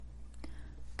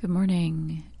Good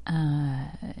morning.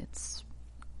 It's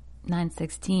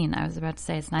 9:16. I was about to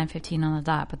say it's 9:15 on the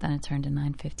dot, but then it turned to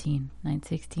 9:15.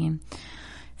 9:16.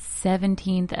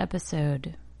 17th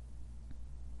episode.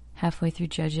 Halfway through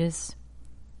Judges.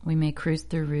 We may cruise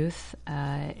through Ruth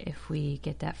if we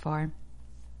get that far.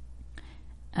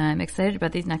 I'm excited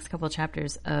about these next couple of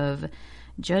chapters of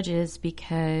Judges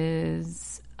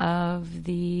because of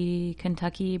the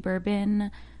Kentucky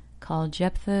bourbon called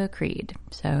Jephthah Creed.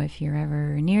 So if you're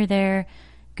ever near there,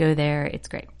 go there. It's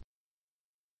great.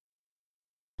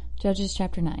 Judges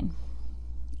chapter 9.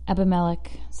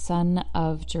 Abimelech, son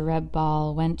of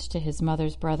Jerubbaal, went to his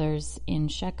mother's brothers in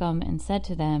Shechem and said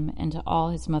to them and to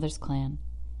all his mother's clan,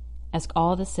 "Ask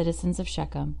all the citizens of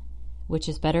Shechem, which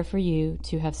is better for you,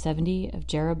 to have 70 of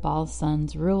Jerubbaal's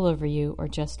sons rule over you, or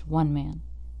just one man?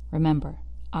 Remember,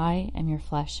 I am your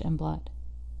flesh and blood."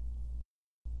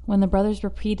 When the brothers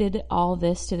repeated all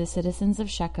this to the citizens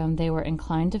of Shechem, they were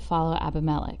inclined to follow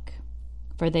Abimelech,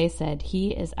 for they said,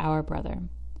 "He is our brother."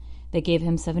 They gave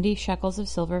him 70 shekels of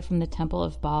silver from the temple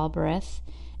of Baal-berith,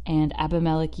 and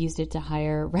Abimelech used it to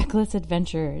hire reckless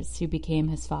adventurers who became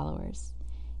his followers.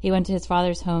 He went to his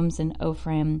father's homes in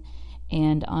Ophram,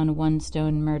 and on one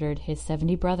stone murdered his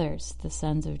 70 brothers, the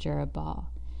sons of Jerubbaal.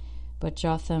 But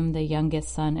Jotham, the youngest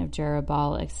son of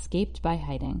Jerubbaal, escaped by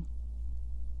hiding.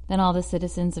 Then all the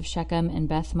citizens of Shechem and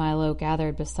Beth Milo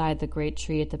gathered beside the great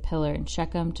tree at the pillar in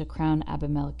Shechem to crown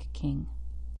Abimelech king.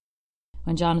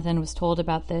 When Jonathan was told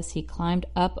about this, he climbed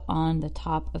up on the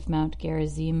top of Mount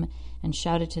Gerizim and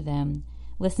shouted to them,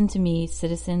 "Listen to me,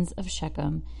 citizens of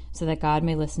Shechem, so that God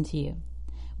may listen to you."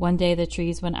 One day the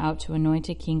trees went out to anoint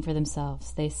a king for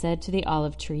themselves. They said to the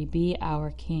olive tree, "Be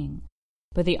our king."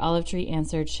 But the olive tree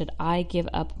answered, "Should I give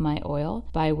up my oil,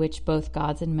 by which both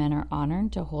gods and men are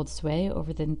honored, to hold sway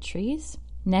over the trees?"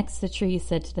 Next the tree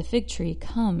said to the fig tree,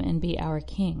 "Come and be our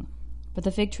king." But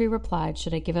the fig tree replied,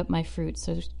 "Should I give up my fruit,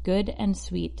 so good and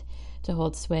sweet, to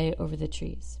hold sway over the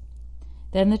trees?"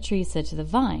 Then the tree said to the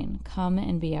vine, "Come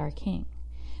and be our king."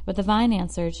 But the vine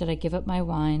answered, "Should I give up my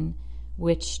wine,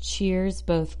 which cheers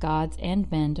both gods and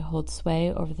men, to hold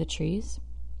sway over the trees?"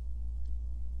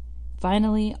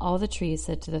 Finally, all the trees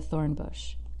said to the thorn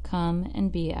bush, "Come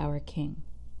and be our king."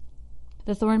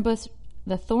 The thorn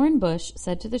bush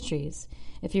said to the trees,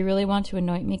 "If you really want to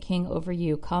anoint me king over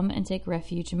you, come and take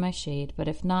refuge in my shade. But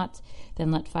if not, then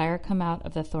let fire come out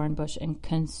of the thorn bush and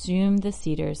consume the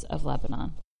cedars of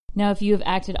Lebanon." Now if you have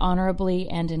acted honorably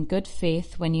and in good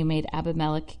faith when you made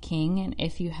Abimelech king, and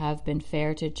if you have been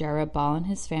fair to Jerubbaal and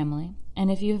his family, and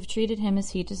if you have treated him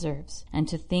as he deserves, and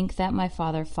to think that my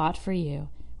father fought for you,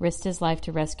 risked his life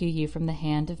to rescue you from the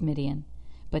hand of Midian,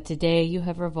 but today you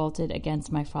have revolted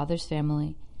against my father's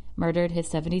family, murdered his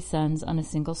 70 sons on a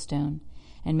single stone,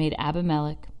 and made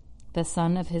Abimelech, the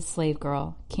son of his slave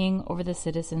girl, king over the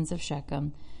citizens of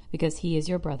Shechem, because he is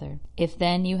your brother. If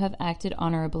then you have acted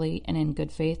honorably and in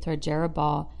good faith toward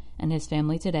Jerubbaal and his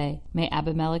family today, may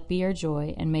Abimelech be your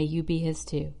joy, and may you be his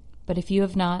too. But if you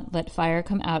have not, let fire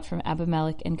come out from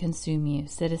Abimelech and consume you,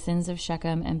 citizens of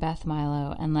Shechem and Beth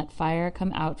Milo, and let fire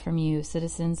come out from you,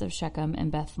 citizens of Shechem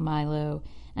and Beth Milo,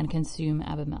 and consume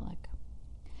Abimelech.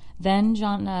 Then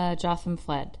Jotham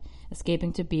fled,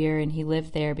 escaping to Beer, and he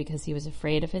lived there because he was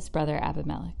afraid of his brother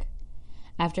Abimelech.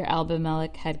 After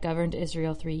Abimelech had governed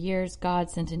Israel 3 years, God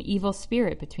sent an evil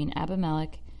spirit between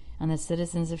Abimelech and the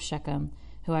citizens of Shechem,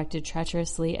 who acted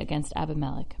treacherously against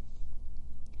Abimelech.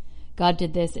 God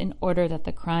did this in order that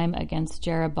the crime against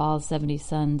Jerubbaal's 70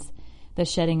 sons, the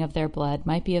shedding of their blood,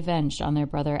 might be avenged on their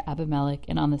brother Abimelech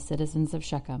and on the citizens of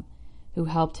Shechem, who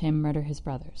helped him murder his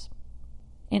brothers.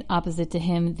 In opposite to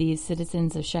him, these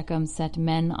citizens of Shechem set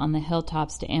men on the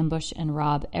hilltops to ambush and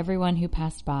rob everyone who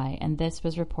passed by, and this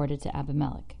was reported to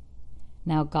Abimelech.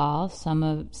 Now Gaal,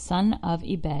 son of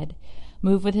Ebed,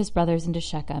 moved with his brothers into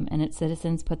Shechem, and its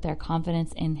citizens put their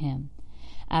confidence in him.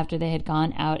 After they had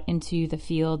gone out into the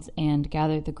fields and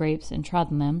gathered the grapes and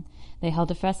trodden them, they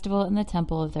held a festival in the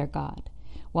temple of their god.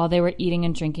 While they were eating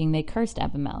and drinking, they cursed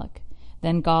Abimelech.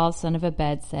 Then Gaal, son of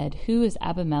Ebed, said, "Who is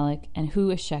Abimelech, and who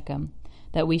is Shechem,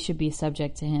 that we should be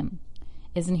subject to him?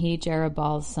 Isn't he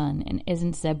Jerubbaal's son, and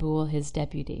isn't Zebul his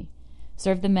deputy?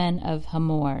 Serve the men of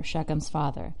Hamor, Shechem's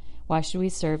father. Why should we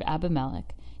serve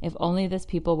Abimelech? If only this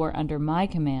people were under my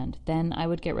command, then I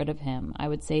would get rid of him. I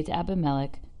would say to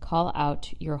Abimelech, 'Call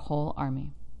out your whole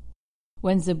army.'"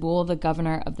 When Zebul, the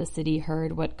governor of the city,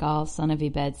 heard what Gaal, son of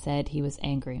Ebed, said, he was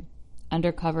angry.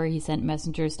 Under cover he sent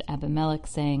messengers to Abimelech,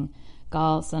 saying,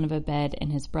 "Gaal, son of Ebed,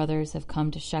 and his brothers have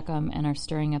come to Shechem and are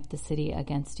stirring up the city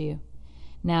against you.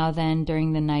 Now then,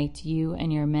 during the night, you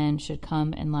and your men should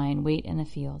come and lie in wait in the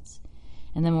fields.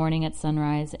 In the morning at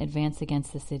sunrise, advance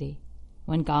against the city.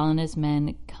 When Gaal and his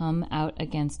men come out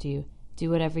against you, do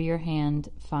whatever your hand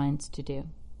finds to do."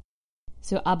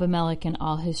 So Abimelech and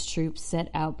all his troops set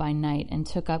out by night and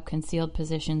took up concealed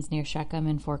positions near Shechem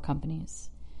in 4 companies.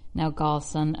 Now Gaal,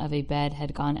 son of Ebed,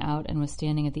 had gone out and was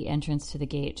standing at the entrance to the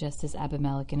gate just as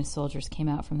Abimelech and his soldiers came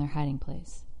out from their hiding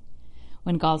place.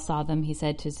 When Gaal saw them, he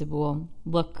said to Zebul,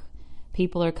 "Look,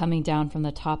 people are coming down from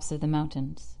the tops of the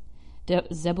mountains."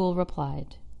 Zebul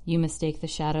replied, "You mistake the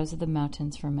shadows of the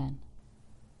mountains for men."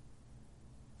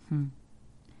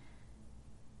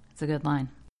 That's a good line.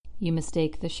 "You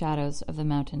mistake the shadows of the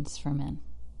mountains for men."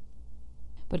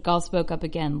 But Gaal spoke up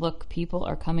again, "Look, people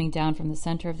are coming down from the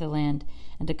center of the land,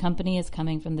 and a company is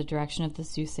coming from the direction of the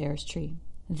soothsayer's tree."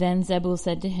 Then Zebul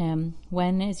said to him,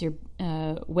 where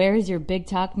is your big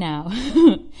talk now?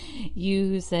 You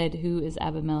who said, 'Who is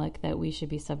Abimelech that we should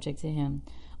be subject to him?'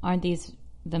 Aren't these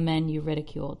the men you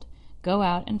ridiculed? Go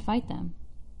out and fight them."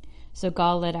 So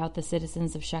Gaal led out the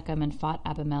citizens of Shechem and fought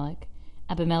Abimelech.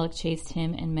 Abimelech chased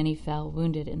him, and many fell,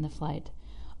 wounded in the flight,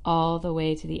 all the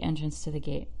way to the entrance to the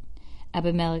gate.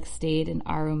 Abimelech stayed in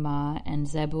Arumah, and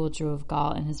Zebul drove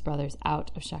Gaal and his brothers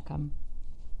out of Shechem.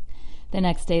 The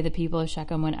next day the people of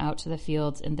Shechem went out to the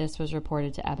fields, and this was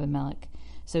reported to Abimelech.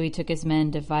 So he took his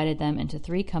men, divided them into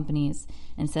 3 companies,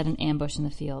 and set an ambush in the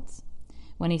fields.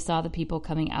 When he saw the people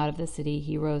coming out of the city,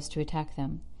 he rose to attack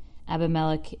them.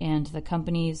 Abimelech and the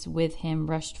companies with him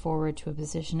rushed forward to a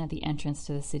position at the entrance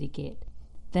to the city gate.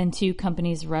 Then 2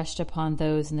 companies rushed upon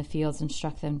those in the fields and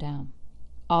struck them down.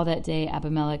 All that day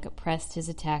Abimelech pressed his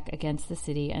attack against the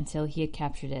city until he had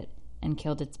captured it and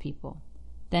killed its people.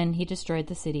 Then he destroyed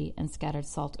the city and scattered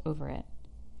salt over it.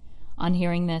 On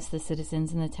hearing this, the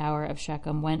citizens in the tower of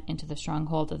Shechem went into the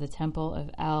stronghold of the temple of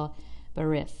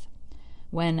El-Berith.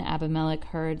 When Abimelech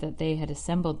heard that they had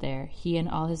assembled there, he and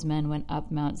all his men went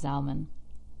up Mount Zalmon.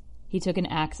 He took an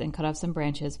axe and cut off some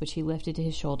branches, which he lifted to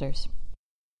his shoulders.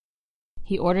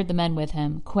 He ordered the men with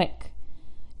him, "Quick,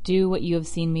 do what you have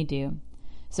seen me do."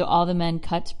 So all the men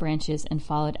cut branches and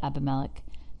followed Abimelech.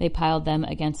 They piled them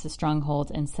against the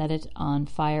stronghold and set it on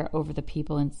fire over the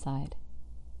people inside.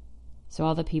 So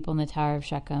all the people in the tower of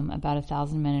Shechem, about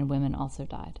 1,000 men and women, also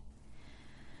died.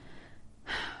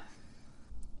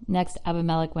 Next,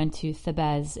 Abimelech went to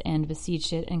Thebez and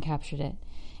besieged it and captured it.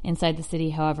 Inside the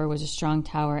city, however, was a strong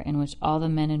tower in which all the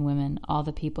men and women, all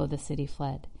the people of the city,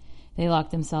 fled. They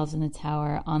locked themselves in the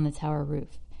tower on the tower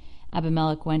roof.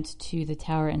 Abimelech went to the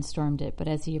tower and stormed it, but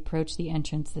as he approached the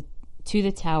entrance to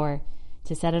the tower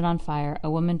to set it on fire,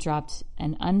 a woman dropped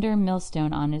an under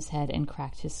millstone on his head and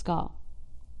cracked his skull.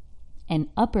 An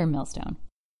upper millstone.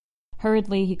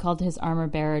 Hurriedly, he called to his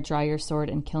armor-bearer, "Draw your sword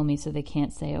and kill me so they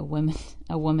can't say a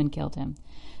woman killed him."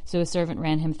 So a servant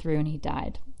ran him through and he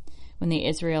died. When the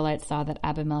Israelites saw that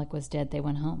Abimelech was dead, they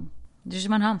went home. They just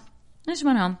went home.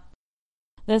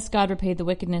 Thus God repaid the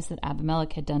wickedness that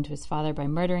Abimelech had done to his father by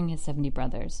murdering his 70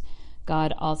 brothers.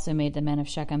 God also made the men of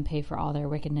Shechem pay for all their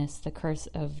wickedness. The curse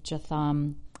of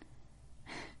Jotham,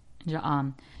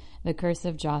 son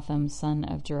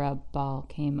of Jerubbaal,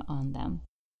 came on them.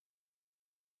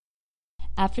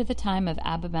 After the time of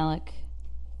Abimelech,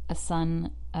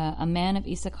 a man of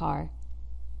Issachar,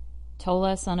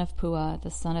 Tola, son of Puah,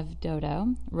 the son of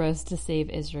Dodo, rose to save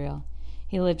Israel.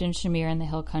 He lived in Shamir in the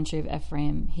hill country of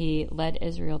Ephraim. He led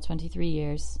Israel 23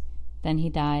 years. Then he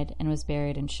died and was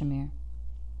buried in Shamir.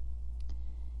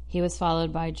 He was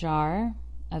followed by Jar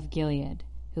of Gilead,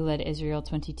 who led Israel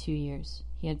 22 years.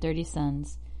 He had 30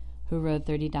 sons, who rode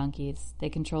 30 donkeys. They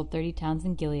controlled 30 towns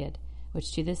in Gilead,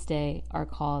 which to this day are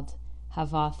called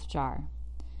Havoth Jar.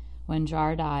 When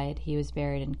Jar died, he was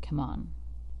buried in Kamon.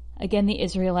 Again, the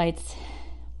Israelites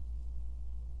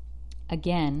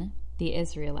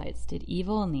did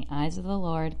evil in the eyes of the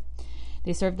Lord.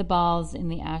 They served the Baals in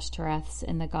the Ashtoreths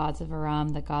and the gods of Aram,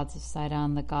 the gods of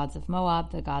Sidon, the gods of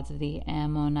Moab, the gods of the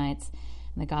Ammonites,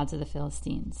 and the gods of the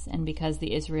Philistines. And because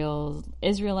the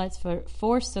Israelites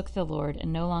forsook the Lord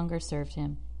and no longer served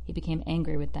him, he became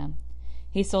angry with them.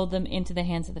 He sold them into the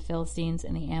hands of the Philistines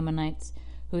and the Ammonites,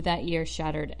 who that year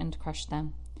shattered and crushed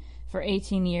them. For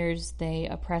 18 years they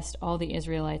oppressed all the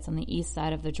Israelites on the east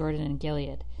side of the Jordan and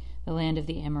Gilead, the land of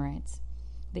the Amorites.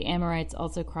 The Amorites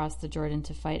also crossed the Jordan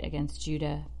to fight against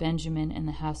Judah, Benjamin, and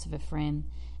the house of Ephraim,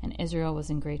 and Israel was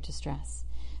in great distress.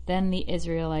 Then the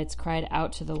Israelites cried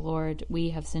out to the Lord, "We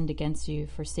have sinned against you,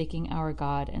 forsaking our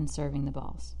God and serving the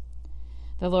Baals."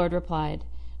 The Lord replied,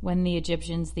 "When the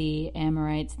Egyptians, the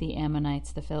Amorites, the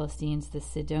Ammonites, the Philistines, the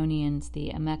Sidonians,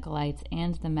 the Amalekites,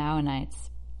 and the Maonites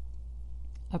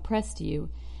oppressed you,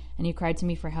 and you cried to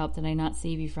me for help, did I not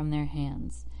save you from their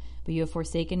hands? But you have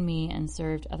forsaken me and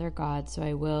served other gods, so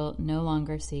I will no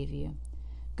longer save you.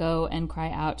 Go and cry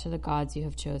out to the gods you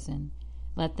have chosen.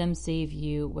 Let them save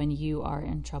you when you are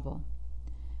in trouble."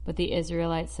 But the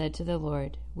Israelites said to the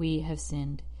Lord, "We have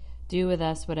sinned. Do with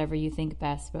us whatever you think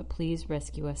best, but please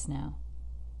rescue us now."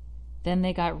 Then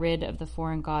they got rid of the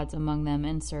foreign gods among them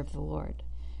and served the Lord.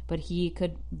 But he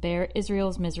could bear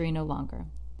Israel's misery no longer.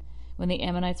 When the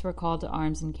Ammonites were called to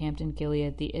arms and camped in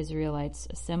Gilead, the Israelites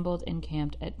assembled and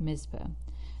camped at Mizpah.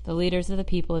 The leaders of the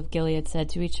people of Gilead said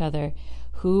to each other,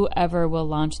 "Whoever will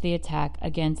launch the attack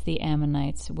against the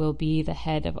Ammonites will be the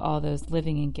head of all those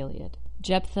living in Gilead."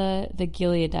 Jephthah the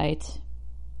Gileadite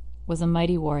was a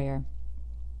mighty warrior.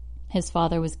 His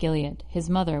father was Gilead. His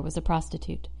mother was a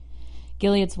prostitute.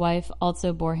 Gilead's wife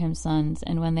also bore him sons,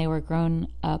 and when they were grown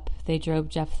up, they drove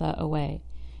Jephthah away.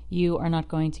 "You are not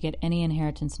going to get any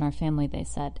inheritance in our family," they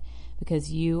said,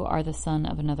 "because you are the son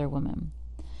of another woman."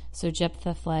 So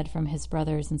Jephthah fled from his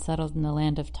brothers and settled in the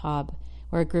land of Tob,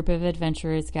 where a group of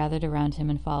adventurers gathered around him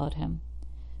and followed him.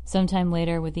 Sometime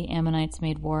later, when the Ammonites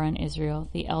made war on Israel,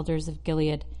 the elders of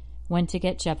Gilead went to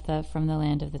get Jephthah from the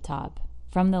land of Tob.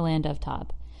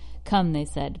 "Come," they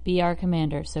said, "be our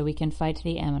commander, so we can fight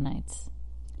the Ammonites."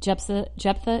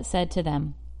 Jephthah said to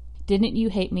them, "Didn't you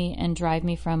hate me and drive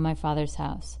me from my father's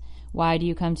house? Why do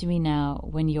you come to me now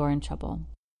when you're in trouble?"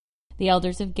 The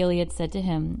elders of Gilead said to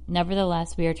him,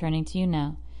 "Nevertheless, we are turning to you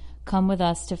now. Come with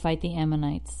us to fight the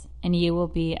Ammonites, and you will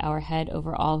be our head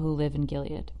over all who live in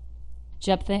Gilead."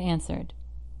 Jephthah answered,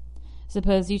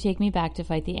 "Suppose you take me back to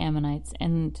fight the Ammonites,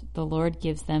 and the Lord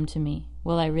gives them to me.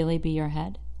 Will I really be your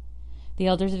head?" The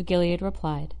elders of Gilead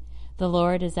replied, "The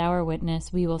Lord is our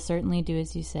witness. We will certainly do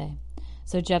as you say."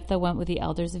 So Jephthah went with the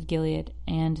elders of Gilead,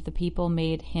 and the people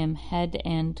made him head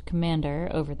and commander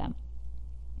over them.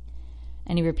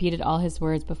 And he repeated all his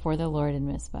words before the Lord in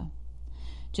Mizpah.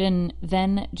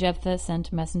 Then Jephthah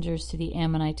sent messengers to the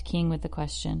Ammonite king with the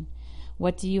question,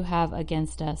 "What do you have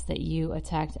against us that you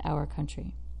attacked our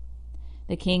country?"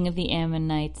 The king of the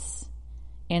Ammonites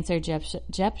answered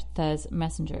Jephthah's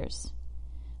messengers,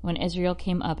 "When Israel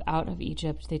came up out of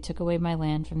Egypt, they took away my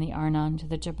land from the Arnon to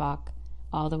the Jabbok,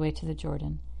 all the way to the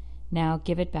Jordan. Now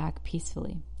give it back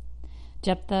peacefully."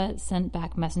 Jephthah sent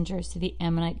back messengers to the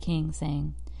Ammonite king,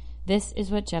 saying, "This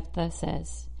is what Jephthah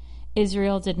says.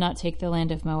 Israel did not take the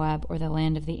land of Moab or the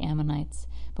land of the Ammonites,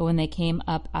 but when they came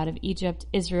up out of Egypt,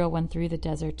 Israel went through the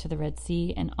desert to the Red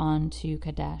Sea and on to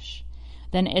Kadesh.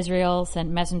 Then Israel sent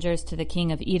messengers to the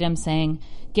king of Edom, saying,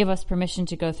 'Give us permission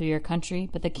to go through your country,'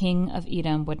 but the king of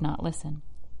Edom would not listen.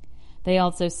 They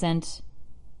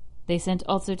sent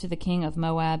also to the king of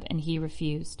Moab, and he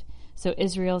refused. So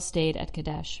Israel stayed at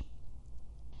Kadesh.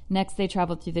 Next they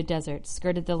traveled through the desert,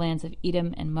 skirted the lands of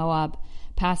Edom and Moab,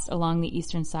 passed along the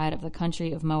eastern side of the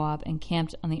country of Moab, and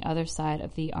camped on the other side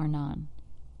of the Arnon.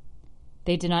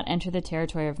 They did not enter the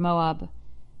territory of Moab,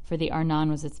 for the Arnon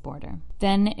was its border.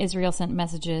 Then Israel sent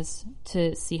messages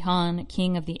to Sihon,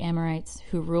 king of the Amorites,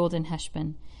 who ruled in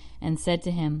Heshbon, and said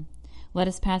to him, 'Let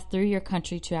us pass through your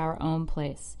country to our own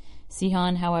place.'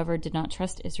 Sihon, however, did not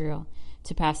trust Israel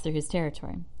to pass through his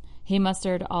territory. He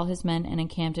mustered all his men and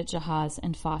encamped at Jahaz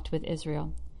and fought with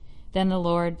Israel. Then the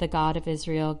Lord, the God of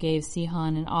Israel, gave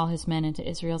Sihon and all his men into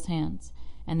Israel's hands,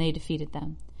 and they defeated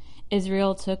them.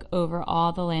 Israel took over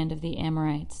all the land of the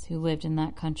Amorites who lived in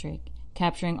that country,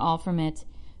 capturing all from it,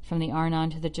 from the Arnon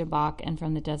to the Jabbok, and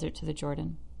from the desert to the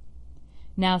Jordan.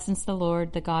 Now, since the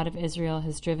Lord, the God of Israel,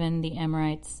 has driven the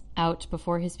Amorites out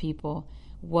before his people,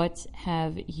 what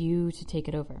have you to take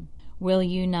it over? Will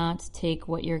you not take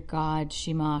what your god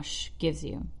Shemash gives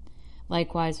you?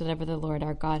 Likewise, whatever the Lord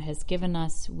our God has given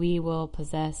us, we will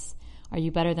possess. Are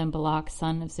you better than Balak,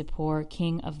 son of Zippor,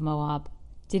 king of Moab?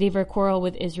 Did he ever quarrel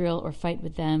with Israel or fight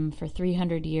with them? For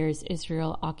 300 years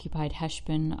Israel occupied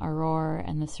Heshbon, Aroer,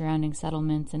 and the surrounding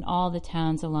settlements, and all the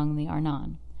towns along the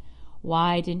Arnon.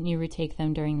 Why didn't you retake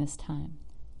them during this time?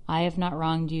 I have not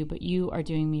wronged you, but you are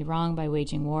doing me wrong by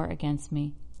waging war against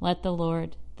me. Let the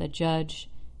Lord, the judge,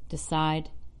 decide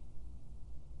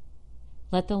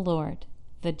the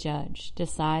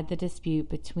dispute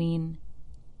between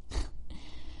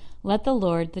Let the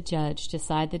Lord, the judge,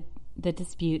 decide the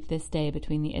dispute this day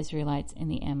between the Israelites and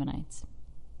the Ammonites.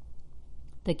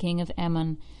 The king of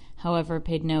Ammon, however,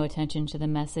 paid no attention to the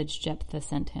message Jephthah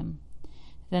sent him.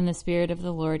 Then the Spirit of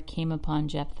the Lord came upon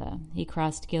Jephthah. He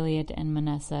crossed Gilead and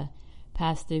Manasseh,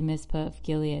 passed through Mizpah of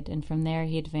Gilead, and from there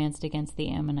he advanced against the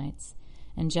Ammonites.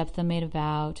 And Jephthah made a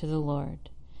vow to the Lord.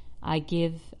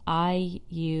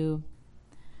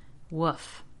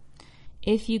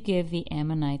 If you give the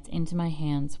Ammonites into my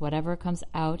hands, whatever comes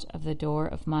out of the door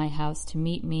of my house to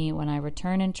meet me when I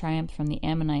return in triumph from the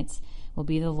Ammonites will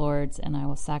be the Lord's, and I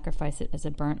will sacrifice it as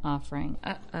a burnt offering.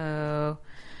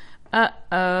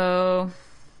 Uh-oh.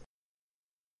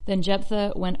 Then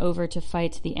Jephthah went over to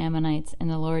fight the Ammonites, and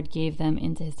the Lord gave them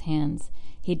into his hands.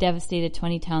 He devastated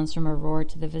 20 towns from Aroer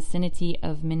to the vicinity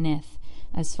of Minnith,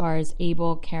 as far as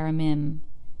Abel-Keramim.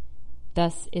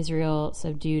 Thus Israel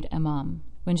subdued Ammon.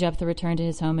 When Jephthah returned to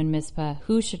his home in Mizpah,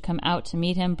 who should come out to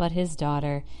meet him but his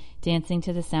daughter, dancing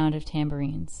to the sound of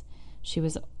tambourines? She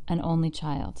was an only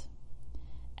child.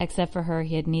 Except for her,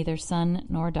 he had neither son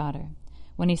nor daughter.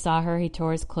 When he saw her, he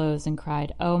tore his clothes and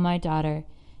cried, "Oh, my daughter,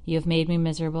 you have made me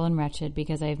miserable and wretched,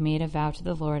 because I have made a vow to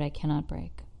the Lord I cannot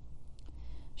break."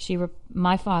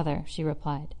 My father, she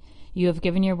replied, "you have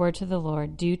given your word to the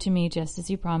Lord. Do to me just as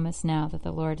you promised now that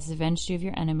the Lord has avenged you of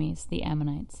your enemies, the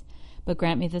Ammonites. But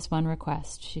grant me this one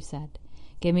request," she said.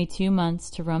 "Give me 2 months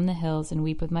to roam the hills and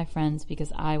weep with my friends,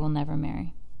 because I will never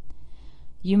marry."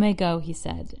 "You may go," he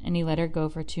said, and he let her go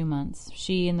for 2 months.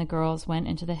 She and the girls went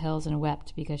into the hills and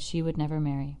wept because she would never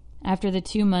marry. After the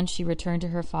 2 months she returned to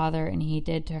her father, and he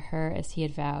did to her as he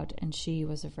had vowed, and she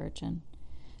was a virgin.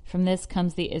 From this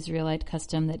comes the Israelite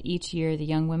custom that each year the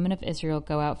young women of Israel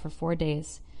go out for 4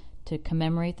 days to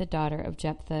commemorate the daughter of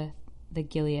Jephthah the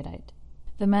Gileadite.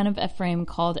 The men of Ephraim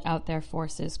called out their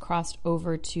forces, crossed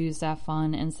over to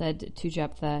Zaphon, and said to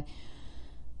Jephthah,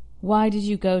 "Why did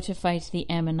you go to fight the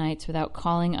Ammonites without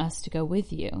calling us to go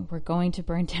with you? We're going to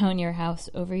burn down your house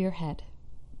over your head."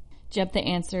 Jephthah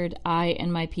answered, I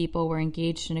and my people were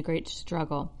engaged in a great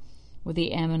struggle with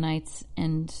the Ammonites,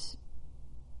 and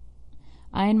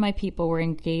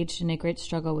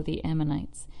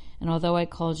although I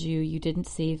called you, you didn't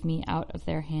save me out of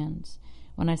their hands.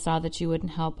 When I saw that you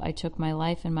wouldn't help, I took my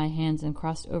life in my hands and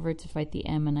crossed over to fight the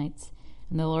Ammonites,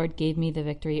 and the Lord gave me the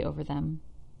victory over them.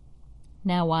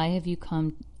 Now why have you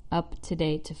come up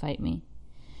today to fight me?"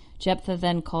 Jephthah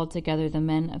then called together the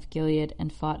men of Gilead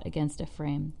and fought against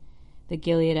Ephraim. The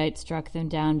Gileadites struck them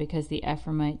down because the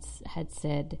Ephraimites had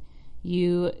said,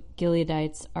 "You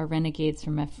Gileadites are renegades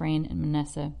from Ephraim and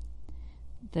Manasseh."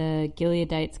 The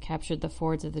Gileadites captured the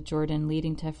fords of the Jordan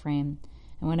leading to Ephraim,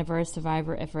 and whenever a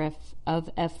survivor of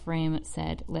Ephraim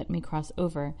said, "Let me cross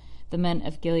over," the men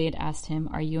of Gilead asked him,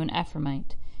 "Are you an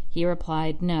Ephraimite?" He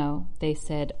replied, "No." They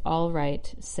said, "All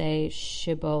right, say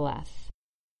Shibboleth."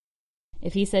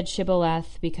 If he said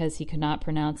Shibboleth because he could not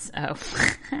pronounce the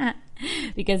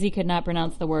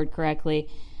word correctly,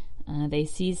 they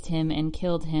seized him and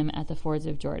killed him at the fords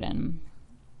of Jordan.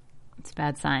 It's a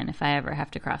bad sign if I ever have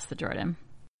to cross the Jordan.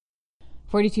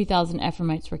 42,000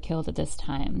 Ephraimites were killed at this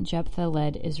time. Jephthah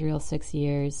led Israel 6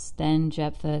 years. Then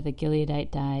Jephthah the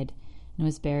Gileadite died and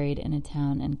was buried in a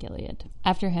town in Gilead.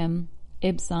 After him,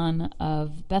 Ibzan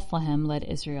of Bethlehem led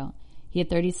Israel. He had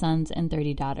 30 sons and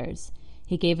 30 daughters.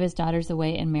 He gave his daughters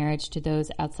away in marriage to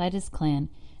those outside his clan,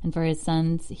 and for his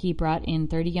sons he brought in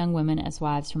 30 young women as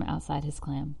wives from outside his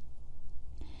clan.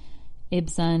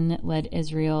 Ibzan led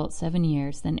Israel 7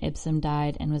 years. Then Ibzan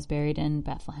died and was buried in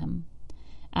Bethlehem.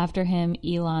 After him,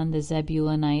 Elon the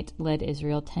Zebulunite led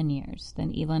Israel 10 years.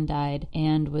 Then Elon died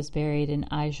and was buried in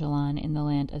Aijalon in the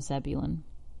land of Zebulun.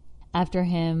 After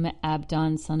him,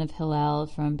 Abdon son of Hillel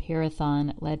from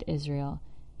Pirathon led Israel.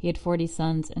 He had 40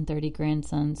 sons and 30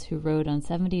 grandsons who rode on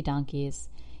 70 donkeys.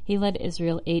 He led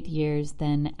Israel 8 years.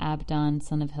 Then Abdon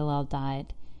son of Hillel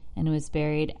died and was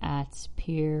buried at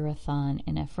Pirathon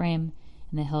in Ephraim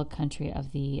in the hill country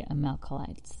of the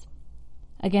Amalekites.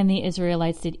 Again, the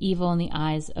Israelites did evil in the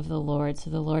eyes of the Lord, so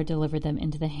the Lord delivered them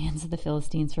into the hands of the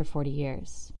Philistines for 40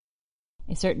 years.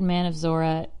 A certain man of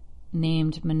Zorah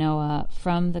named Manoah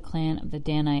from the clan of the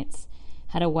Danites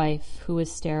had a wife who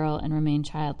was sterile and remained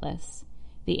childless.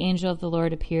 The angel of the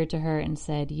Lord appeared to her and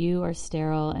said, "You are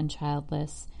sterile and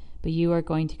childless, but you are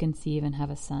going to conceive and have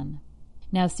a son.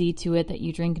 Now see to it that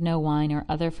you drink no wine or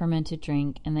other fermented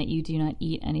drink, and that you do not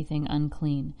eat anything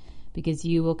unclean, because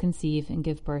you will conceive and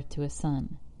give birth to a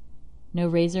son. No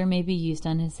razor may be used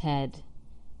on his head,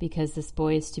 because this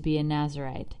boy is to be a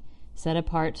Nazirite, set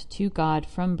apart to God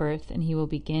from birth, and he will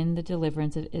begin the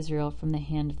deliverance of Israel from the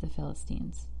hand of the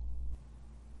Philistines."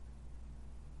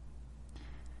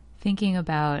 Thinking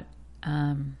about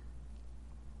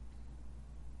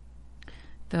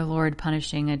the Lord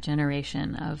punishing a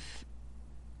generation of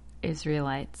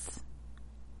Israelites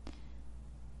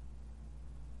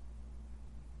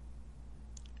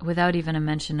without even a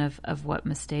mention of what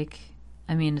mistake.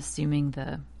 I mean, assuming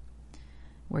the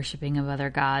worshiping of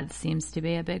other gods seems to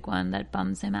be a big one that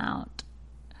bums him out.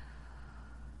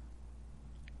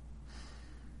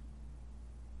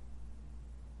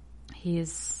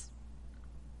 He's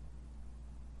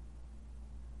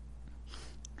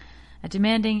a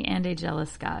demanding and a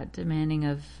jealous God, demanding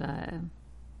of, I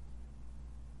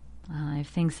have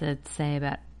things to say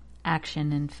about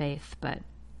action and faith, but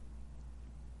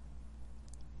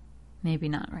Maybe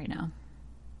not right now.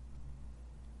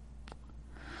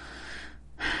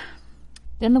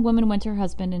 Then the woman went to her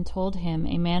husband and told him,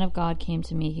 "A man of God came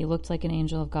to me. He looked like an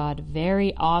angel of God.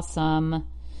 Very awesome.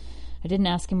 I didn't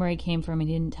ask him where he came from. He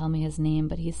didn't tell me his name,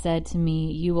 but he said to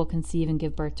me, 'You will conceive and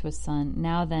give birth to a son.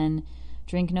 Now then,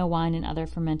 drink no wine and other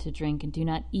fermented drink, and do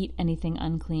not eat anything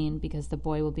unclean, because the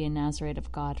boy will be a Nazarite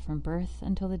of God from birth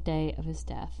until the day of his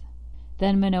death.'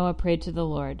 Then Manoah prayed to the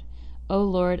Lord, 'O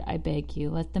Lord, I beg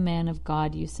you, let the man of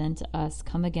God you sent to us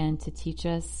come again to teach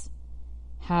us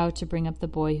how to bring up the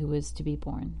boy who is to be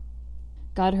born.'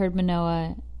 God heard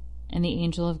Manoah, and the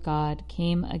angel of God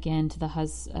came again to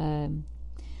the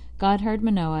God heard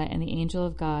Manoah, and the angel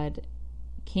of God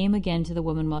came again to the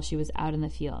woman while she was out in the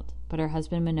field, but her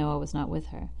husband Manoah was not with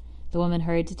her. The woman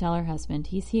hurried to tell her husband,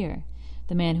 'He's here,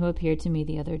 the man who appeared to me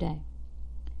the other day.'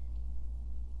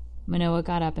 Manoah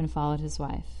got up and followed his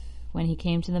wife. When he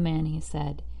came to the man, he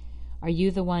said, 'Are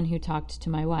you the one who talked to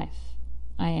my wife?'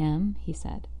 'I am,' he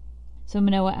said. So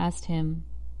Manoah asked him,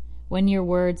 'When your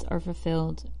words are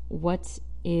fulfilled, what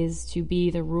is to be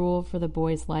the rule for the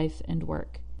boy's life and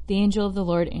work?' The angel of the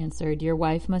Lord answered, 'Your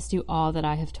wife must do all that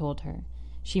I have told her.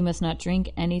 She must not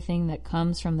drink anything that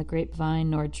comes from the grapevine,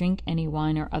 nor drink any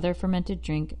wine or other fermented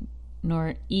drink,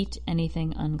 nor eat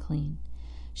anything unclean.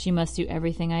 She must do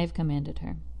everything I have commanded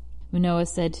her.' Manoah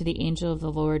said to the angel of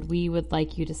the Lord, 'We would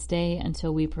like you to stay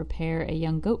until we prepare a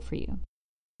young goat for you.'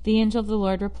 The angel of the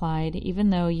Lord replied, 'Even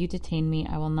though you detain me,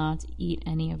 I will not eat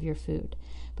any of your food.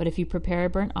 But if you prepare a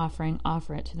burnt offering,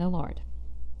 offer it to the Lord.'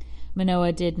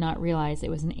 Manoah did not realize it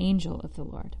was an angel of the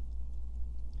Lord.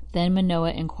 Then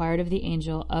Manoah inquired of the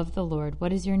angel of the Lord,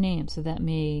 'What is your name, so that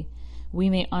we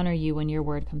may honor you when your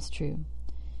word comes true?'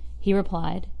 He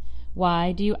replied,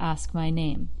 'Why do you ask my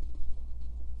name?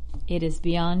 It is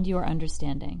beyond your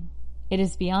understanding. It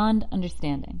is beyond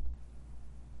understanding.'"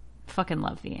 Fucking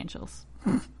love the angels.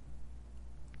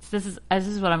 This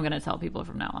is what I'm going to tell people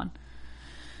from now on.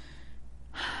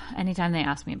 Anytime they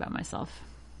ask me about myself.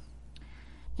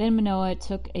 Then Manoah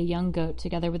took a young goat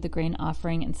together with the grain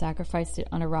offering and sacrificed it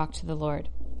on a rock to the Lord.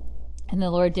 And the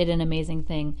Lord did an amazing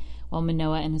thing while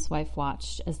Manoah and his wife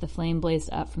watched. As the flame blazed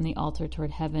up from the altar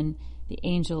toward heaven, the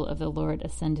angel of the Lord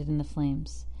ascended in the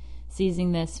flames.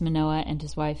 Seizing this, Manoah and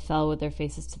his wife fell with their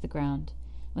faces to the ground.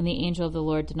 When the angel of the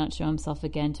Lord did not show himself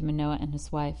again to Manoah and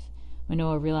his wife,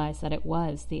 Manoah realized that it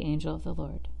was the angel of the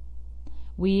Lord.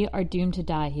 "We are doomed to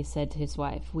die," he said to his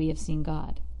wife. "We have seen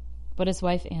God." But his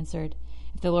wife answered,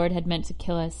 "If the Lord had meant to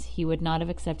kill us, he would not have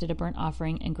accepted a burnt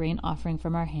offering and grain offering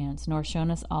from our hands, nor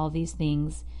shown us all these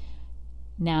things,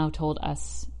 now told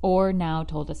us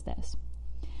this."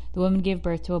 The woman gave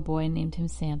birth to a boy and named him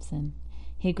Samson.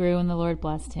 He grew, and the Lord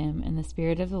blessed him, and the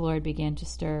Spirit of the Lord began to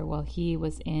stir while he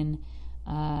was in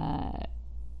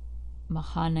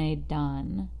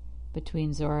Mahanadan,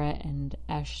 between Zorah and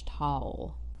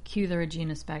Eshtaol. Cue the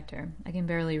Regina Spektor. I can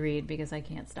barely read because I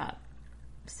can't stop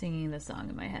singing this song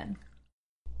in my head.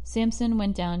 Samson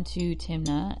went down to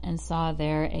Timnah and saw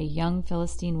there a young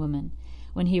Philistine woman.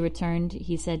 When he returned,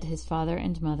 he said to his father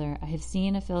and mother, "I have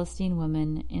seen a Philistine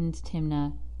woman in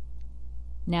Timnah.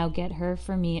 Now get her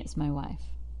for me as my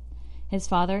wife." His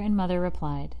father and mother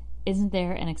replied, "Isn't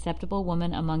there an acceptable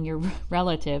woman among your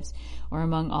relatives or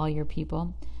among all your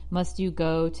people? Must you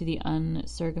go to the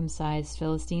uncircumcised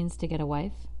Philistines to get a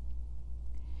wife?"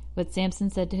 But Samson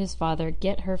said to his father,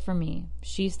 "Get her for me.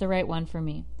 She's the right one for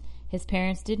me." His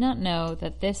parents did not know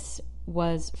that this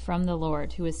was from the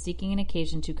Lord, who was seeking an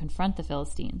occasion to confront the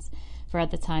Philistines, for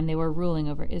at the time they were ruling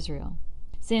over Israel.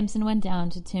 Samson went down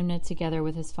to Timnah together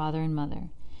with his father and mother.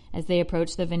 As they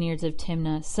approached the vineyards of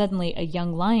Timnah, suddenly a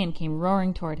young lion came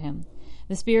roaring toward him.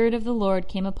 The Spirit of the Lord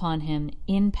came upon him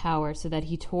in power, so that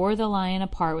he tore the lion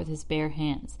apart with his bare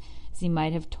hands, as he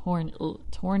might have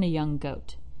torn a young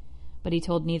goat. But he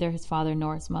told neither his father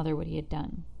nor his mother what he had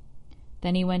done.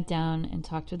 Then he went down and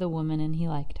talked to the woman, and he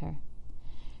liked her.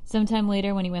 Sometime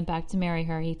later, when he went back to marry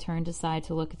her, he turned aside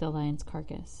to look at the lion's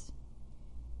carcass.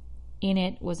 In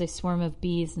it was a swarm of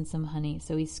bees and some honey,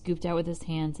 so he scooped out with his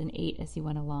hands and ate as he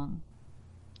went along.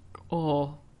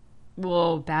 Oh,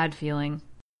 whoa, bad feeling.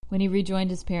 When he rejoined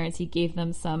his parents, he gave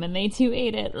them some, and they too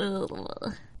ate it.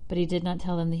 Ugh. But he did not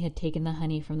tell them they had taken the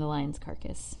honey from the lion's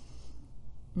carcass.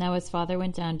 Now his father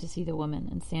went down to see the woman,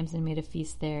 and Samson made a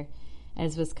feast there,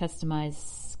 as was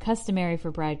customary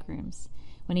for bridegrooms.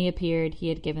 When he appeared, he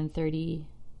was given 30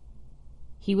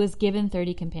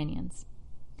 companions.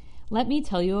 "Let me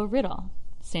tell you a riddle,"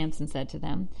 Samson said to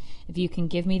them. "If you can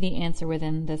give me the answer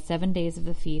within the 7 days of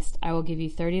the feast, I will give you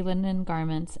 30 linen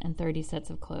garments and 30 sets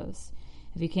of clothes.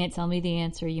 If you can't tell me the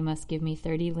answer, you must give me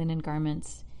 30 linen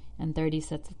garments and 30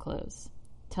 sets of clothes."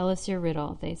 "Tell us your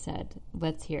riddle," they said.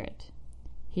 "Let's hear it."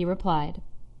 He replied,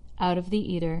 Out of the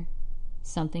eater,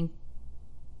 something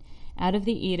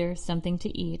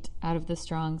to eat, out of the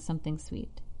strong, something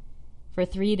sweet." For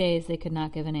 3 days they could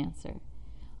not give an answer.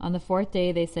 On the 4th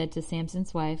day they said to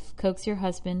Samson's wife, "Coax your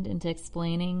husband into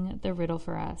explaining the riddle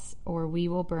for us, or we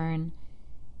will burn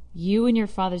you and your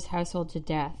father's household to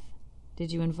death.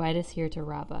 Did you invite us here to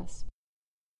rob us?"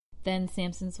 Then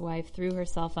Samson's wife threw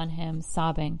herself on him,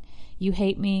 sobbing, "You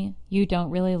hate me. You don't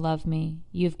really love me.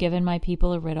 You've given my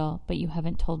people a riddle, but you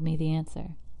haven't told me the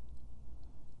answer."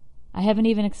 "I haven't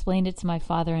even explained it to my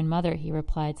father and mother," he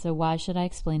replied, "so why should I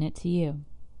explain it to you?"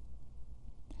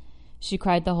 She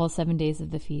cried the whole 7 days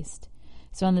of the feast.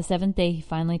 So on the 7th day he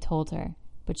finally told her,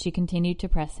 but she continued to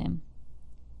press him.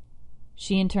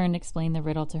 She in turn explained the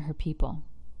riddle to her people.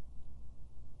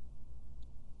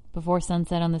 Before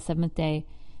sunset on the 7th day,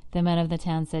 the men of the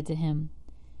town said to him,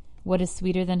 "What is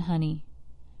sweeter than honey?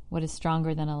 What is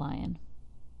stronger than a lion?"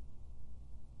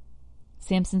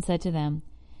 Samson said to them,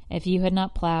 "If you had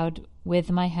not plowed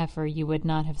with my heifer, you would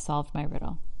not have solved my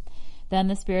riddle." Then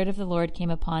the Spirit of the Lord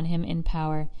came upon him in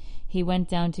power. He went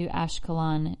down to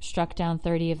Ashkelon, struck down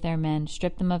 30 of their men,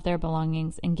 stripped them of their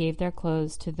belongings, and gave their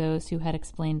clothes to those who had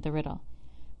explained the riddle.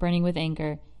 Burning with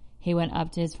anger, he went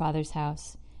up to his father's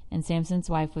house, and Samson's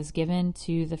wife was given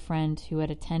to the friend who had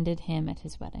attended him at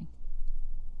his wedding.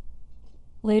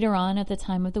 Later on, at the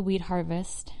time of the wheat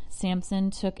harvest, Samson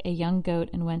took a young goat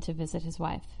and went to visit his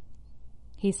wife.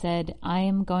 He said, "I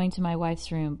am going to my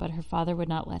wife's room," but her father would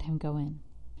not let him go in.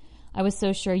 "I was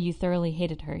so sure you thoroughly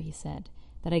hated her," he said,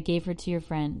 "that I gave her to your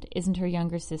friend. Isn't her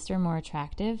younger sister more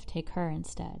attractive? Take her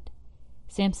instead."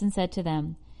 Samson said to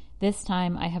them, "This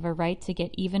time I have a right to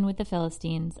get even with the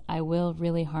Philistines. I will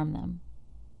really harm them."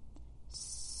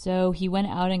 So he went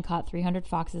out and caught 300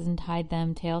 foxes and tied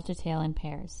them tail to tail in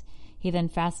pairs. He then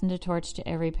fastened a torch to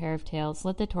every pair of tails,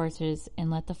 lit the torches, and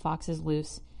let the foxes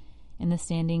loose in the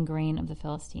standing grain of the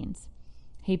Philistines.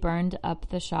 He burned up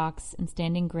the shocks and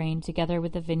standing grain together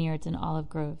with the vineyards and olive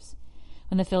groves.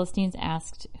 When the Philistines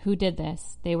asked who did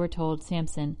this, they were told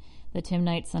Samson, the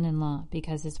Timnite son-in-law,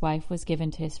 because his wife was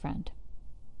given to his friend.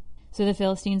 So the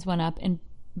Philistines went up and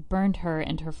burned her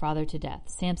and her father to death.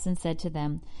 Samson said to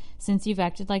them, "Since you've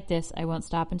acted like this, I won't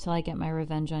stop until I get my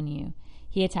revenge on you."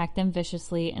 He attacked them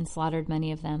viciously and slaughtered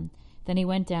many of them. Then he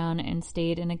went down and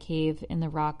stayed in a cave in the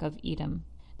rock of Edom.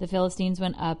 The Philistines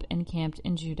went up and camped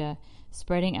in Judah,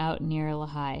 spreading out near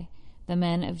Lehi. The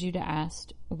men of Judah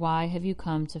asked, "Why have you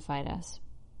come to fight us?"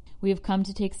 "We have come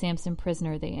to take Samson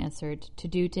prisoner," they answered, "to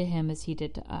do to him as he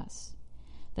did to us."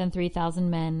 Then 3,000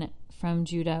 men from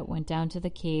Judah went down to the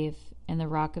cave in the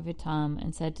rock of Etam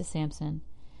and said to Samson,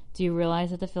 "Do you realize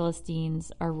that the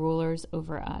Philistines are rulers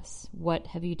over us? What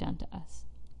have you done to us?"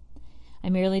 "I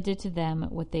merely did to them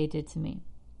what they did to me."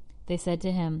 They said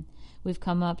to him, "We've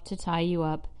come up to tie you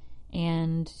up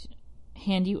and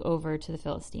hand you over to the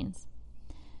Philistines."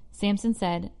 Samson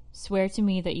said, "Swear to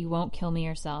me that you won't kill me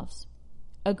yourselves."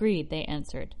 "Agreed," they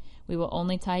answered. "We will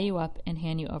only tie you up and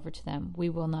hand you over to them. We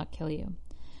will not kill you."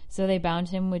 So they bound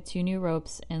him with 2 new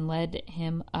ropes and led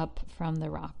him up from the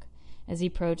rock. As he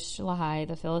approached Lehi,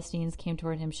 the Philistines came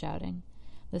toward him shouting.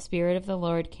 The Spirit of the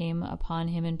Lord came upon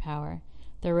him in power.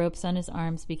 The ropes on his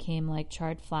arms became like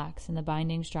charred flax, and the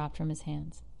bindings dropped from his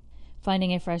hands.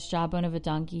 Finding a fresh jawbone of a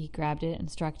donkey, he grabbed it and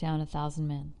struck down 1,000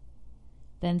 men.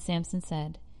 Then Samson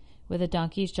said, "With a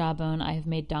donkey's jawbone I have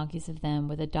made donkeys of them.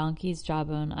 With a donkey's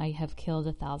jawbone I have killed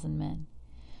 1,000 men."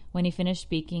 When he finished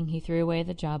speaking, he threw away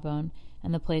the jawbone,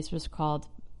 and the place was called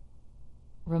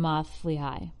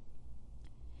Ramoth-Lehi.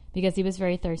 Because he was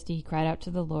very thirsty, he cried out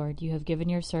to the Lord, "You have given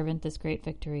your servant this great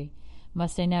victory.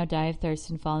 Must I now die of thirst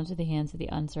and fall into the hands of the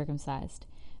uncircumcised?"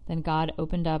 Then God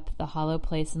opened up the hollow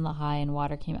place in Lehi, and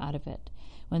water came out of it.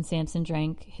 When Samson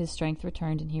drank, his strength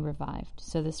returned, and he revived.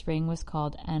 So the spring was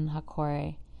called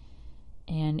En-Hakkore,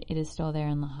 and it is still there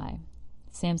in Lehi.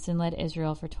 Samson led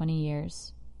Israel for 20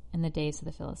 years in the days of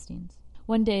the Philistines.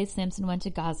 One day Samson went to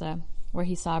Gaza, where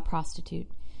he saw a prostitute.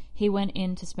 He went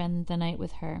in to spend the night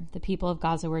with her. The people of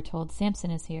Gaza were told,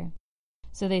 "Samson is here."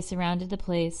 So they surrounded the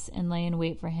place and lay in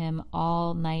wait for him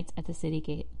all night at the city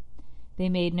gate. They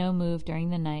made no move during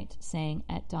the night, saying,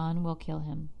 "At dawn we'll kill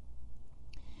him."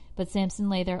 But Samson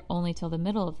lay there only till the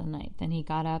middle of the night. Then he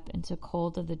got up and took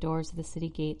hold of the doors of the city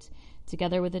gate,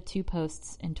 together with the 2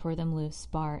 posts, and tore them loose,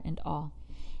 bar and all.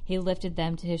 He lifted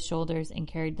them to his shoulders and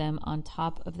carried them on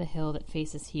top of the hill that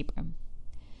faces Hebron.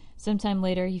 Sometime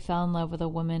later he fell in love with a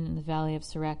woman in the valley of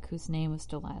Sorek, whose name was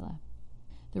Delilah.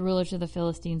 The rulers of the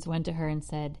Philistines went to her and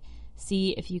said,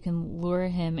 See if you can lure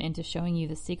him into showing you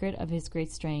the secret of his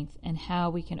great strength and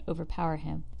how we can overpower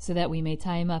him, so that we may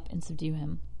tie him up and subdue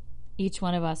him. Each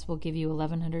one of us will give you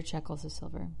 1,100 shekels of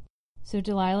silver." So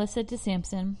Delilah said to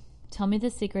Samson, "Tell me the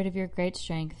secret of your great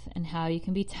strength and how you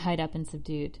can be tied up and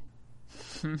subdued."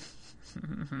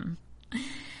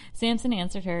 Samson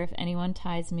answered her, "If anyone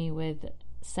ties me with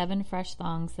 7 fresh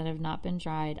thongs that have not been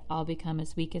dried, I'll become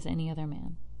as weak as any other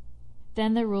man."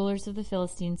 Then the rulers of the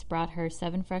Philistines brought her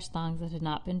 7 fresh thongs that had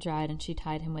not been dried, and she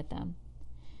tied him with them.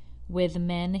 With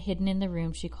men hidden in the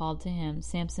room, she called to him,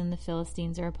 "Samson, the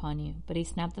Philistines are upon you." But he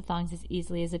snapped the thongs as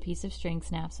easily as a piece of string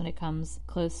snaps when it comes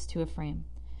close to a frame.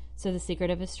 So the secret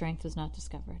of his strength was not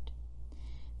discovered.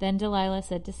 Then Delilah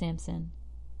said to Samson,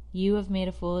 "You have made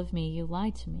a fool of me. You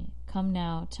lied to me. Come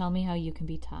now, tell me how you can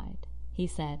be tied." He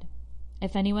said,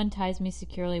 "If anyone ties me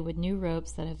securely with new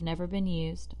ropes that have never been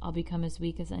used, I'll become as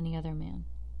weak as any other man."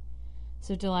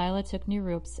 So Delilah took new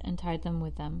ropes and tied him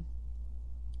with them.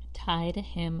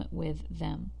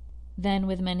 Then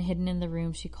with men hidden in the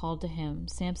room, she called to him,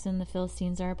 "Samson, the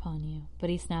Philistines are upon you." But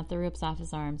he snapped the ropes off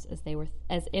his arms as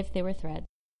if they were thread.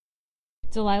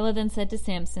 Delilah then said to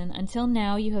Samson, "Until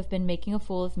now you have been making a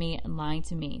fool of me and lying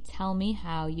to me. Tell me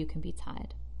how you can be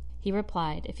tied." He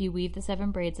replied, "If you weave the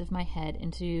 7 braids of my head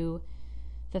into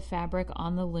the fabric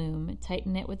on the loom,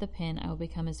 tighten it with a pin, I will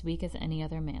become as weak as any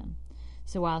other man."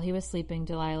 So while he was sleeping,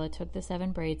 Delilah took the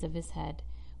 7 braids of his head,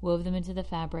 wove them into the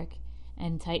fabric,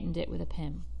 and tightened it with a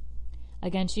pin.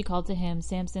 Again she called to him,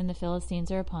 "Samson, the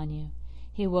Philistines are upon you."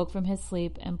 He awoke from his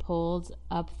sleep and pulled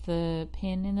up the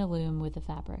pin in the loom with the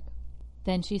fabric.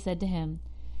 Then she said to him,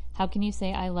 "How can you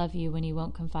say I love you when you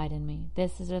won't confide in me?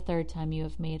 This is the 3rd time you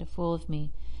have made a fool of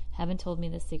me, haven't told me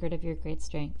the secret of your great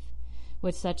strength."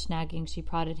 With such nagging she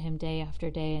prodded him day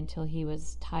after day until he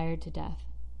was tired to death.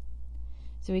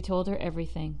 So he told her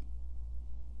everything.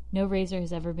 "No razor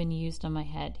has ever been used on my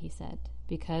head," he said,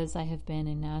 "because I have been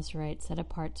a Nazirite set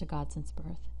apart to God since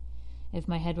birth. If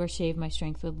my head were shaved, my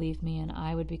strength would leave me, and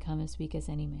I would become as weak as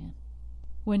any man."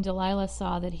 When Delilah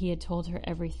saw that he had told her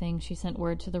everything, she sent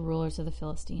word to the rulers of the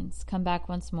Philistines, "Come back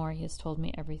once more, he has told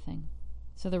me everything."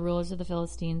 So the rulers of the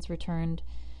Philistines returned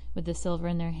with the silver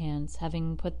in their hands.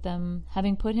 Having put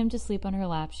him to sleep on her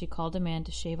lap, she called a man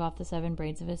to shave off the 7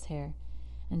 braids of his hair,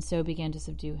 and so began to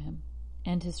subdue him,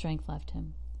 and his strength left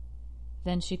him.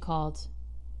 Then she called,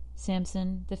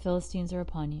 "Samson, the Philistines are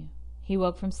upon you." He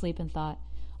woke from sleep and thought,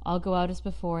 "I'll go out as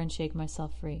before and shake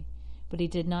myself free." But he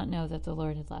did not know that the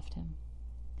Lord had left him.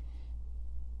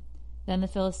 Then the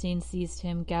Philistines seized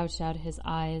him, gouged out his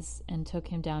eyes, and took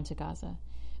him down to Gaza.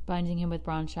 Binding him with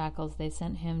bronze shackles, they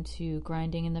sent him to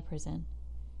grinding in the prison.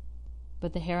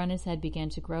 But the hair on his head began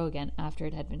to grow again after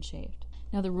it had been shaved.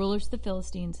 Now the rulers of the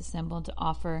Philistines assembled to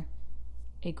offer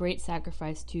a great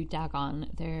sacrifice to Dagon,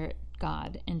 their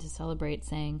god, and to celebrate,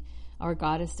 saying, "Our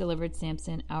God has delivered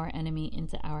Samson, our enemy,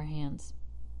 into our hands."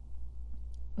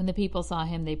 When the people saw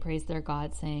him, they praised their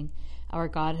God, saying, "Our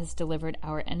God has delivered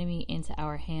our enemy into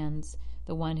our hands,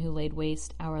 the one who laid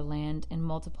waste our land and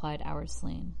multiplied our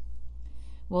slain."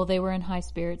 While they were in high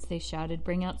spirits, they shouted,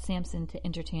 "Bring out Samson to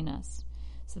entertain us."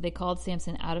 So they called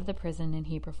Samson out of the prison, and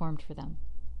he performed for them.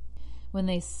 When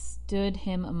they stood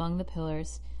him among the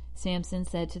pillars, Samson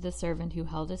said to the servant who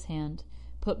held his hand,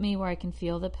 "Put me where I can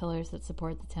feel the pillars that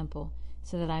support the temple,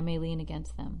 so that I may lean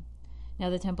against them." Now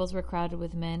the temples were crowded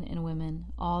with men and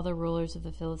women. All the rulers of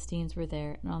the Philistines were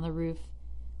there, and on the roof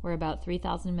were about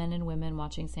 3,000 men and women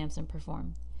watching Samson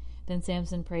perform. Then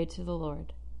Samson prayed to the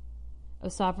Lord, "O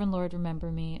sovereign Lord,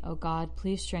 remember me. O God,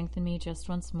 please strengthen me just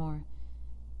once more,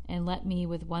 and let me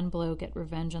with one blow get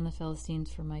revenge on the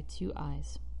Philistines for my 2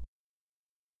 eyes."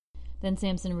 Then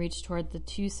Samson reached toward the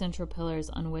 2 central pillars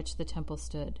on which the temple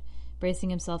stood.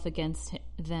 Bracing himself against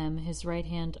them, his right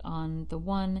hand on the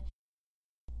one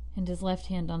and his left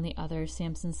hand on the other,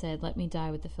 Samson said, "Let me die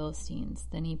with the Philistines."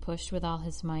 Then he pushed with all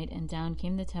his might, and down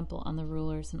came the temple on the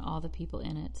rulers and all the people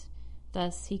in it.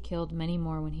 Thus he killed many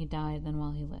more when he died than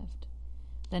while he lived.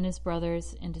 Then his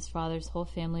brothers and his father's whole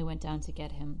family went down to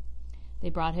get him. They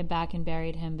brought him back and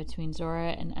buried him between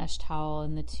Zorah and Eshtaol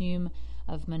in the tomb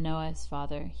of Manoah his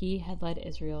father. He had led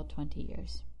Israel 20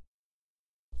 years.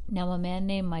 Now a man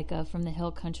named Micah from the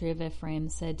hill country of Ephraim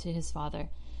said to his father,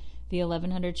 "The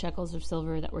 1,100 shekels of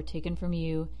silver that were taken from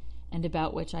you, and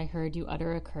about which I heard you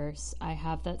utter a curse, I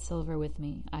have that silver with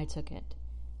me. I took it."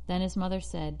 Then his mother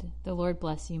said, "The Lord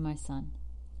bless you, my son."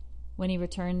 When he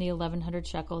returned the 1,100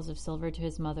 shekels of silver to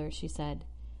his mother, she said,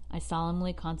 "I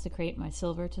solemnly consecrate my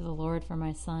silver to the Lord for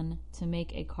my son, to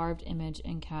make a carved image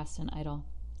and cast an idol.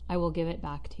 I will give it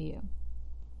back to you."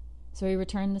 So he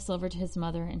returned the silver to his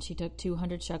mother, and she took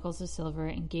 200 shekels of silver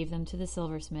and gave them to the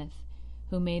silversmith,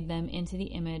 who made them into the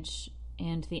image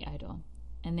and the idol,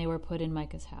 and they were put in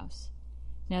Micah's house.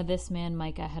 Now this man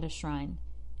Micah had a shrine,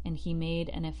 and he made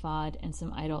an ephod and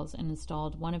some idols, and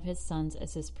installed one of his sons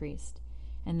as his priest.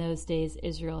 In those days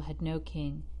Israel had no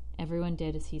king. Everyone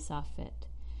did as he saw fit.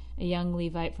 A young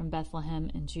Levite from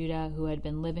Bethlehem in Judah, who had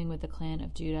been living with the clan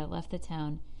of Judah, left the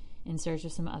town in search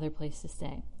of some other place to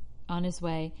stay. On his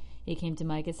way, he came to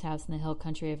Micah's house in the hill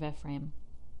country of Ephraim.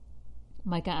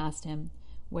 Micah asked him,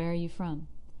 "Where are you from?"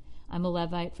 "I'm a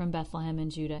Levite from Bethlehem in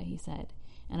Judah," he said,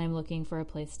 "and I'm looking for a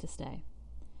place to stay."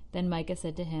 Then Micah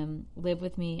said to him, "Live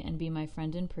with me and be my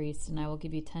friend and priest, and I will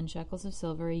give you 10 shekels of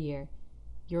silver a year,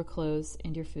 your clothes,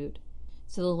 and your food."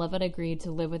 So the Levite agreed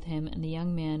to live with him, and the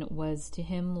young man was to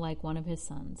him like one of his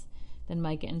sons. Then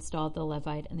Micah installed the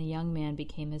Levite, and the young man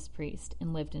became his priest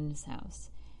and lived in his house.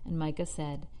 And Micah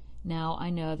said, "Now I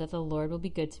know that the Lord will be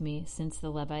good to me, since the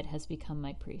Levite has become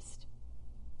my priest."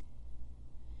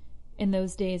 In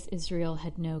those days Israel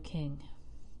had no king.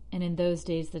 And in those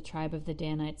days the tribe of the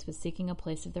Danites was seeking a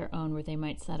place of their own where they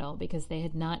might settle, because they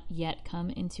had not yet come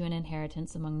into an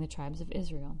inheritance among the tribes of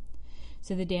Israel.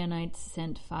 So the Danites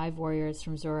sent 5 warriors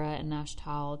from Zorah and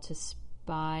Eshtaol to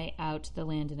spy out the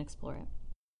land and explore it.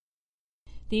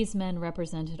 These men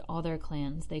represented all their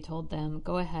clans. They told them,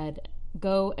 "Go ahead,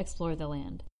 go explore the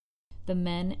land." The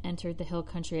men entered the hill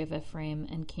country of Ephraim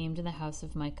and came to the house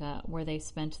of Micah, where they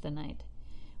spent the night.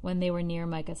 When they were near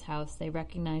Micah's house, they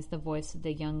recognized the voice of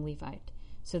the young Levite.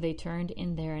 So they turned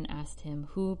in there and asked him,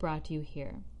 "Who brought you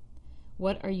here?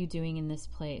 What are you doing in this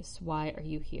place? Why are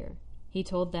you here?" He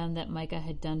told them what Micah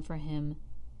had done for him,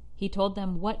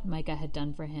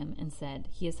 and said,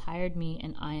 "He has hired me,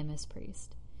 and I am his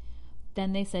priest."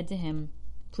 Then they said to him,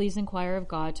 "Please inquire of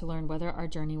God to learn whether our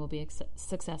journey will be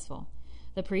successful."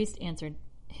 The priest answered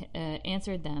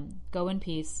them, "Go in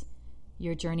peace.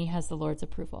 Your journey has the Lord's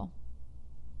approval."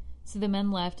 So the men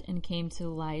left and came to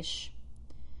Laish,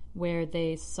 where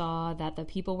they saw that the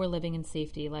people were living in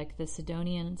safety, like the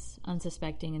Sidonians,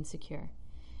 unsuspecting and secure.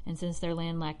 And since their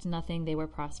land lacked nothing, they were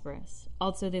prosperous.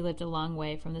 Also, they lived a long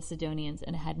way from the Sidonians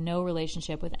and had no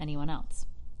relationship with anyone else.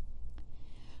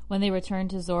 When they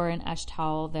returned to Zorah and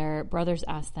Eshtaol, their brothers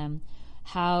asked them,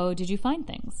 "How did you find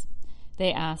things?"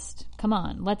 They asked, "Come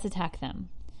on, let's attack them.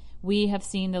 We have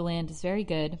seen the land is very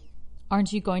good.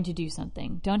 Aren't you going to do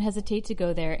something? Don't hesitate to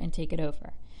go there and take it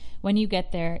over. When you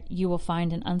get there, you will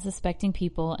find an unsuspecting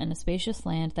people and a spacious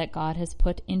land that God has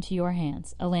put into your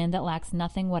hands, a land that lacks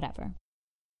nothing whatever."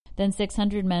 Then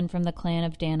 600 men from the clan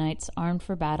of Danites, armed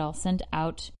for battle, set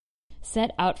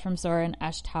out from Zorah and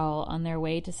Eshtaol on their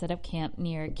way to set up camp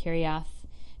near Kiriath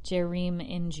Jearim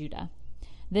in Judah.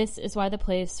 This is why the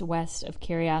place west of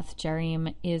Kiriath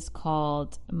Jearim is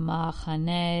called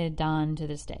Machane Dan to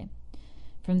this day.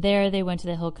 From there they went to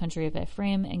the hill country of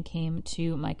Ephraim and came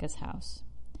to Micah's house.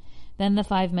 Then the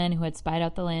 5 men who had spied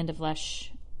out the land of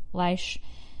Laish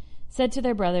said to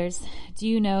their brothers, "Do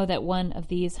you know that one of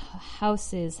these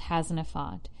houses has an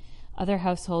ephod, other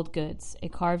household goods, a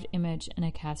carved image, and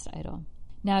a cast idol?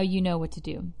 Now you know what to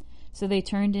do." So they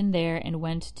turned in there and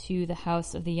went to the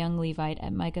house of the young Levite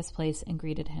at Micah's place and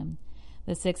greeted him.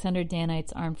 The 600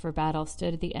 Danites armed for battle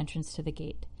stood at the entrance to the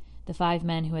gate. The 5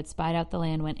 men who had spied out the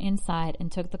land went inside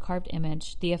and took the carved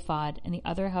image, the ephod, and the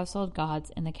other household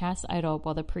gods and the cast idol,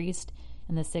 while the priest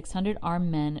and the 600 armed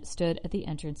men stood at the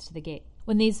entrance to the gate.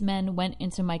 When these men went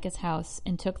into Micah's house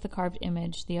and took the carved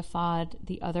image, the ephod,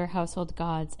 the other household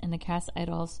gods, and the cast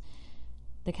idol,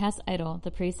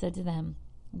 the priest said to them,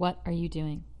 "What are you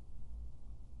doing?"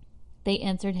 They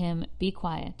answered him, "Be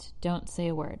quiet, don't say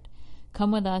a word.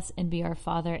 Come with us and be our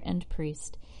father and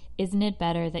priest. Isn't it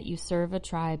better that you serve a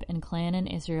tribe and clan in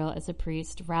Israel as a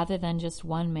priest rather than just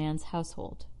one man's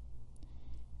household?"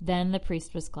 Then the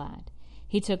priest was glad.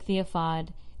 He took the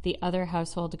ephod, the other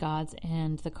household gods,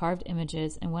 and the carved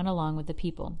images and went along with the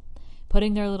people.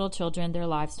 Putting their little children, their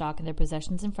livestock, and their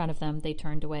possessions in front of them, they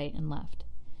turned away and left.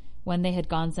 When they had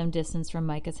gone some distance from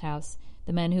Micah's house,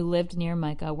 the men who lived near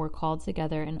Micah were called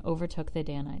together and overtook the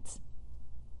Danites.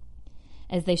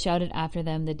 As they shouted after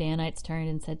them, the Danites turned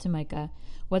and said to Micah,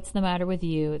 "What's the matter with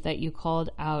you that you called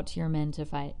out your men to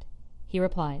fight?" He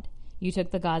replied, "You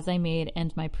took the gods I made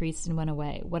and my priests and went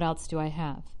away. What else do I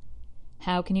have?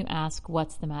 How can you ask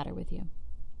what's the matter with you?"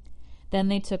 Then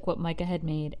they took what Micah had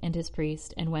made and his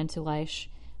priest and went to Laish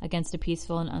against a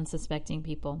peaceful and unsuspecting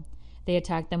people. They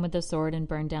attacked them with the sword and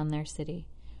burned down their city.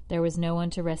 There was no one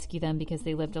to rescue them because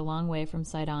they lived a long way from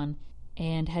Sidon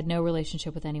and had no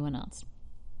relationship with anyone else.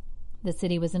 The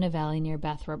city was in a valley near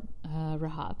Beth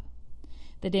Rahab.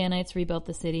 The Danites rebuilt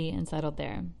the city and settled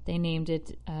there. They named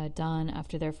it Dan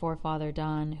after their forefather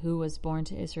Dan, who was born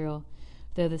to Israel,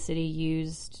 though the city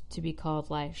used to be called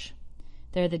Laish.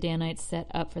 There the Danites set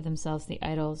up for themselves the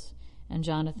idols, and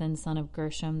Jonathan, son of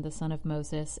Gershom, the son of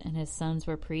Moses, and his sons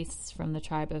were priests from the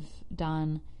tribe of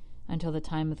Dan until the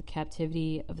time of the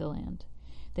captivity of the land.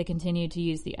 They continued to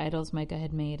use the idols Micah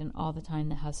had made, and all the time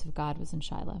the house of God was in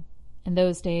Shiloh. In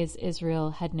those days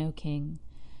Israel had no king.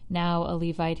 Now a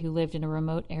Levite who lived in a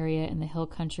remote area in the hill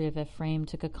country of Ephraim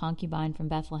took a concubine from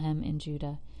Bethlehem in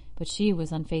Judah, but she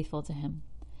was unfaithful to him.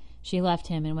 She left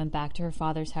him and went back to her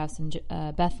father's house in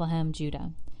Bethlehem,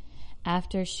 Judah.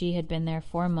 After she had been there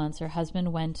 4 months, her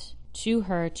husband went to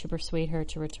her to persuade her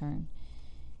to return.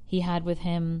 He had with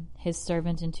him his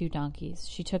servant and 2 donkeys.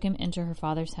 She took him into her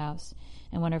father's house,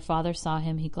 and when her father saw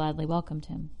him, he gladly welcomed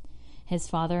him. His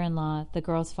father-in-law, the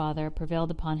girl's father,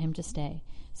 prevailed upon him to stay,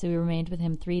 so he remained with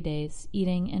him 3 days,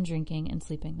 eating and drinking and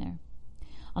sleeping there.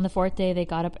 On the 4th day they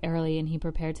got up early, and he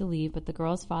prepared to leave, but the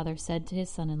girl's father said to his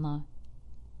son-in-law,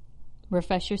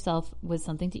 "Refresh yourself with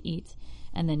something to eat,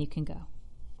 and then you can go."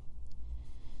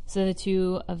 So the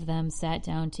 2 of them sat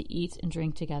down to eat and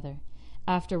drink together.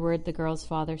 Afterward the girl's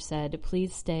father said,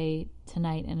 "Please stay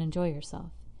tonight and enjoy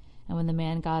yourself." And when the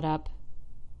man got up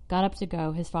to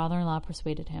go, his father-in-law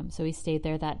persuaded him, so he stayed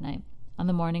there that night. On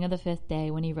the morning of the 5th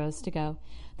day, when he rose to go,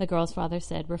 the girl's father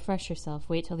said, "Refresh yourself,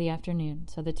 wait till the afternoon."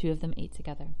 So the 2 of them ate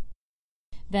together.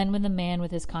 Then when the man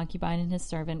with his concubine and his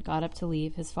servant got up to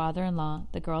leave, his father-in-law,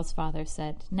 the girl's father,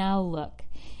 said, "Now look,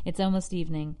 it's almost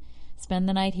evening. Spend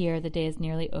the night here, the day is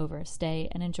nearly over. Stay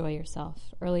and enjoy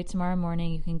yourself. Early tomorrow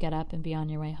morning you can get up and be on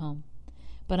your way home."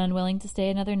 But unwilling to stay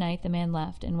another night, the man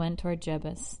left and went toward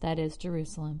Jebus, that is,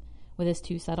 Jerusalem, with his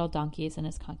 2 saddled donkeys and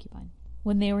his concubine.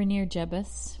 When they were near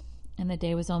Jebus, and the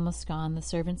day was almost gone, the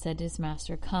servant said to his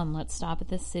master, "Come, let's stop at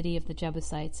this city of the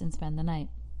Jebusites and spend the night."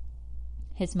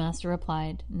 His master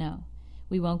replied, "No,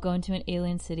 we won't go into an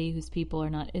alien city whose people are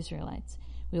not Israelites.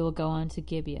 We will go on to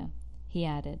Gibeah." He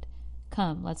added,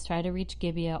 "Come, let's try to reach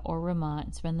Gibeah or Ramah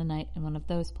and spend the night in one of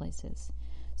those places."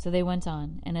 So they went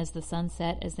on, and as the sun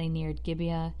set as they neared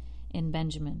Gibeah in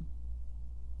Benjamin.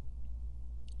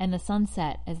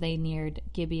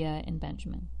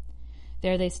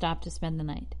 There they stopped to spend the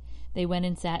night. They went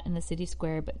and sat in the city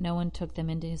square, but no one took them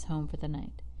into his home for the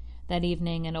night. That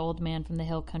evening an old man from the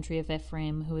hill country of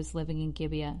Ephraim, who was living in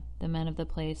Gibeah, the men of the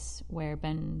place where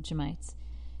Benjamites,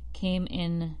 came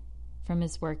in from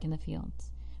his work in the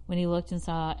fields. When he looked and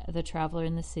saw the traveler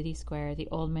in the city square, the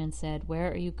old man said,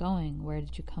 "Where are you going? Where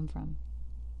did you come from?"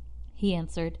 He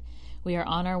answered, "We are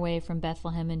on our way from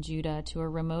Bethlehem in Judah to a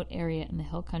remote area in the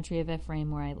hill country of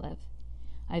Ephraim where I live.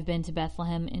 I've been to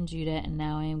Bethlehem in Judah, and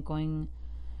now I am going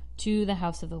to the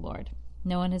house of the Lord.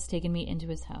 No one has taken me into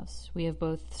his house. We have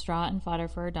both straw and fodder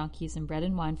for our donkeys and bread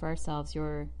and wine for ourselves,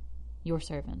 your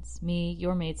servants, me,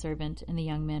 your maidservant, and the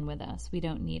young man with us. We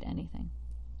don't need anything."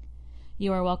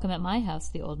 "You are welcome at my house,"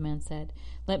 the old man said.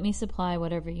 "Let me supply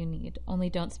whatever you need. Only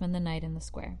don't spend the night in the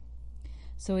square."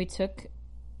 So he took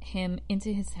him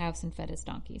into his house and fed his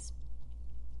donkeys.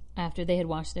 After they had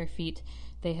washed their feet,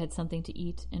 they had something to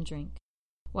eat and drink.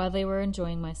 While they were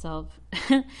enjoying themselves,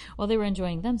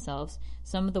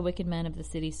 some of the wicked men of the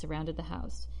city surrounded the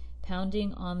house.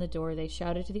 Pounding on the door, they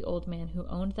shouted to the old man who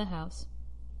owned the house,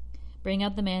 "Bring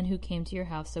out the man who came to your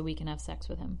house so we can have sex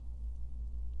with him."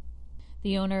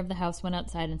 The owner of the house went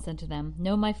outside and said to them,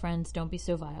 "No, my friends, don't be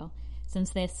so vile. Since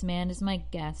this man is my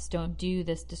guest, don't do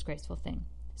this disgraceful thing.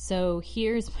 So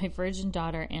here's my virgin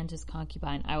daughter and his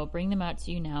concubine. I will bring them out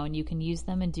to you now, and you can use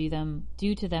them and do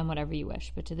to them whatever you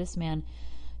wish. But to this man,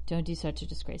 don't do such a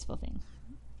disgraceful thing."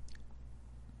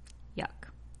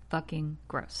 Yuck. Fucking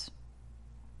gross.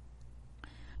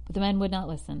 But the men would not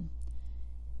listen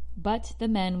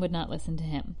to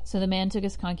him. So the man took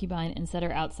his concubine and set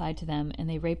her outside to them, and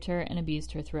they raped her and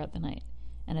abused her throughout the night.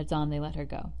 And at dawn they let her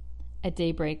go. At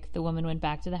daybreak, the woman went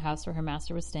back to the house where her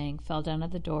master was staying, fell down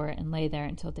at the door, and lay there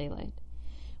until daylight.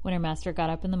 When her master got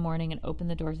up in the morning and opened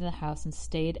the door to the house and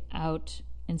stepped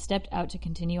out to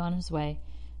continue on his way,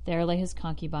 there lay his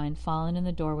concubine, fallen in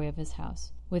the doorway of his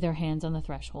house, with her hands on the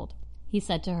threshold. He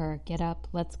said to her, "Get up,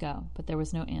 let's go," but there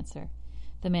was no answer.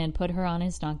 The man put her on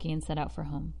his donkey and set out for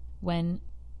home. When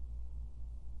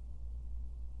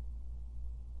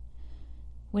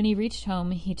he reached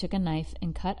home, he took a knife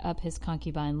and cut up his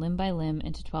concubine limb by limb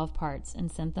into 12 parts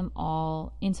and sent them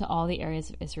all into all the areas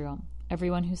of Israel.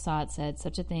 Everyone who saw it said,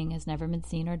 "Such a thing has never been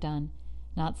seen or done,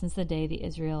 not since the day the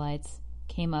Israelites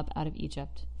came up out of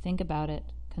Egypt. Think about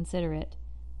it. Consider it.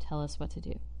 Tell us what to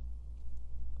do."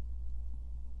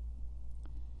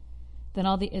 Then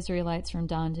all the Israelites from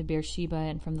Dan to Beersheba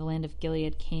and from the land of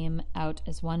Gilead came out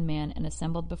as one man and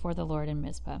assembled before the Lord in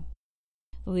Mizpah.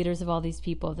 The leaders of all these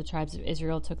people of the tribes of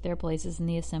Israel took their places in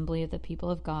the assembly of the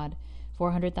people of God,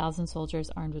 400,000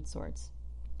 soldiers armed with swords.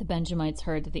 The Benjamites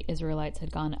heard that the Israelites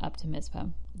had gone up to Mizpah.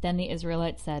 Then the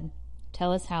Israelites said,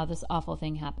 "Tell us how this awful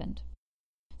thing happened."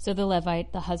 So the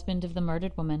Levite, the husband of the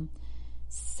murdered woman,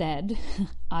 said,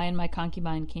 "I and my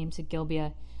concubine came to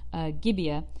Gibeah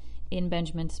in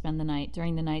Benjamin to spend the night.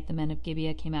 During the night, the men of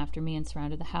Gibeah came after me and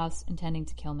surrounded the house, intending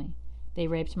to kill me. They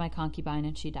raped my concubine,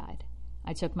 and she died.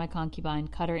 I took my concubine,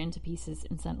 cut her into pieces,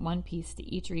 and sent one piece to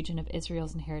each region of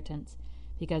Israel's inheritance,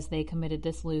 because they committed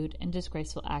this lewd and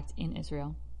disgraceful act in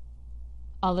Israel."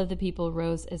 All of the people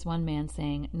rose as one man,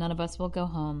 saying, "None of us will go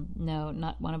home. No,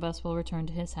 not one of us will return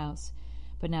to his house.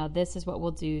 But now this is what we'll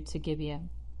do to Gibeah.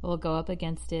 We'll go up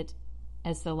against it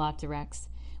as the lot directs.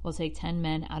 We'll take 10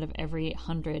 men out of every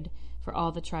 100 for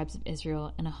all the tribes of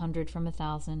Israel, and 100 from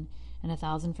 1,000, and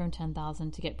 1,000 from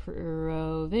 10,000 to get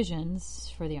provisions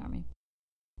for the army.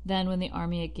 Then when the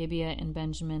army arrives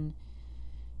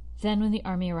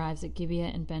at Gibeah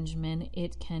and Benjamin,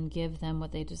 it can give them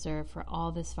what they deserve for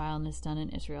all this vileness done in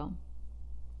Israel."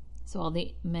 So all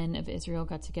the men of Israel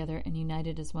got together and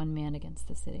united as one man against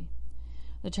the city.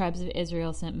 The tribes of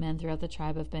Israel sent men throughout the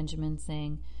tribe of Benjamin,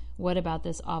 saying, "What about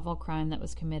this awful crime that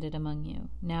was committed among you?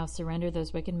 Now surrender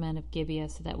those wicked men of Gibeah,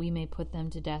 so that we may put them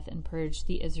to death and purge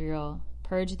the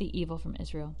evil from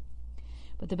Israel."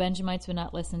 But the Benjamites would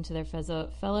not listen to their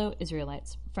fellow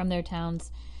Israelites. From their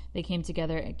towns they came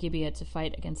together at Gibeah to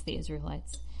fight against the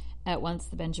Israelites. At once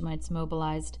the Benjamites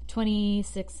mobilized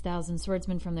 26,000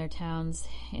 swordsmen from their towns,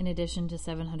 in addition to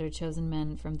 700 chosen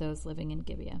men from those living in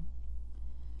Gibeah.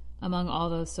 Among all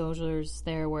those soldiers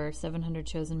there were 700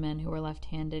 chosen men who were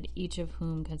left-handed, each of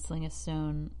whom could sling a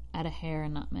stone at a hair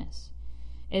and not miss.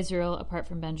 Israel, apart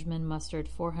from Benjamin, mustered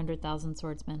 400,000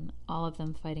 swordsmen, all of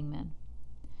them fighting men.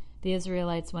 The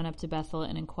Israelites went up to Bethel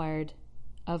and inquired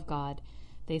of God.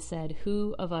 They said,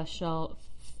 "Who of us shall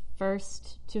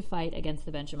first to fight against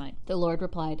the Benjamites?" The Lord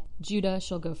replied, "Judah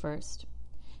shall go first."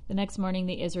 The next morning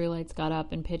the Israelites got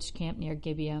up and pitched camp near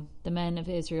Gibeah. The men of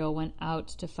Israel went out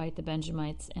to fight the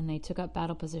Benjamites, and they took up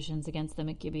battle positions against them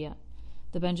at Gibeah.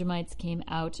 The Benjamites came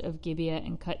out of Gibeah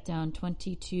and cut down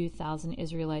 22,000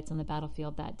 Israelites on the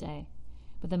battlefield that day.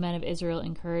 But the men of Israel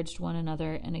encouraged one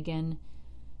another and again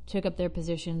took up their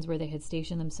positions where they had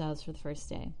stationed themselves for the first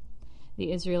day.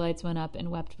 The Israelites went up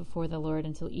and wept before the Lord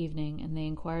until evening, and they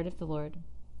inquired of the Lord.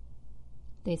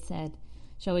 They said,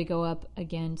 "Shall we go up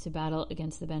again to battle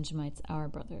against the Benjamites, our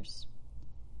brothers?"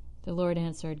 The Lord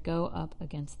answered, "Go up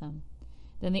against them."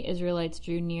 Then the Israelites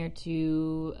drew near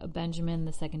to Benjamin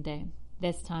the second day.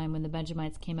 This time, when the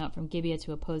Benjamites came out from Gibeah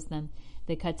to oppose them,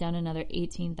 they cut down another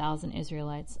 18,000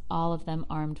 Israelites, all of them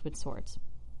armed with swords.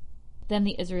 Then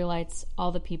the Israelites,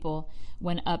 all the people,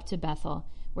 went up to Bethel,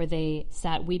 where they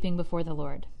sat weeping before the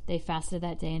Lord. They fasted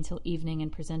that day until evening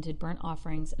and presented burnt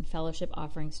offerings and fellowship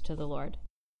offerings to the Lord.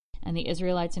 And the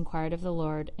Israelites inquired of the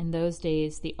Lord. In those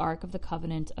days the ark of the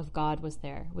covenant of God was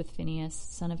there, with Phinehas,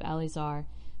 son of Eleazar,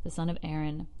 the son of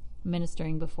Aaron,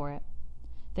 ministering before it.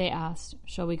 They asked,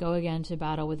 "Shall we go again to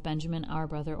battle with Benjamin our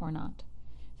brother or not?"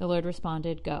 The Lord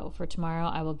responded, "Go, for tomorrow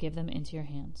I will give them into your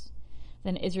hands."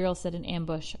 Then Israel set an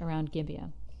ambush around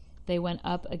Gibeah. They went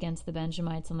up against the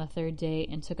Benjamites on the third day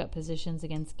and took up positions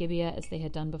against Gibeah as they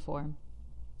had done before.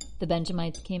 The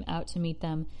Benjamites came out to meet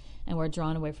them and were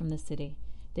drawn away from the city.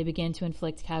 They began to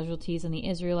inflict casualties on the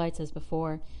Israelites as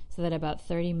before, so that about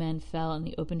 30 men fell in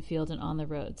the open field and on the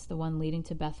roads, the one leading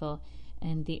to Bethel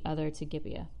and the other to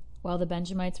Gibeah. While the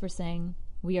Benjamites were saying,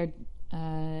 "We are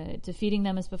defeating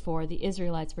them as before," the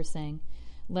Israelites were saying,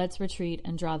 "Let's retreat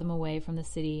and draw them away from the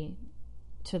city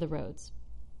to the roads."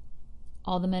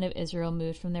 All the men of Israel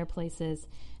moved from their places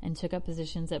and took up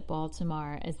positions at Baal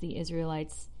Tamar as the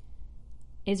Israelite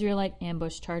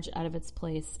ambush charged out of its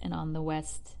place and on the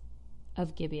west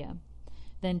of Gibeah.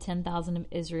 Then 10,000 of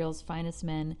Israel's finest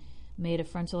men made a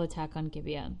frontal attack on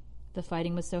Gibeah. The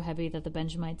fighting was so heavy that the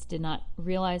Benjamites did not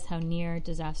realize how near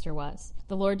disaster was.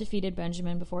 The Lord defeated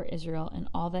Benjamin before Israel, and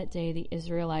all that day the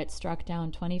Israelites struck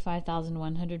down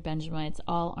 25,100 Benjamites,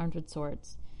 all armed with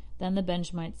swords. Then the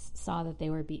Benjamites saw that they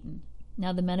were beaten.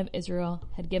 Now the men of Israel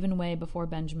had given way before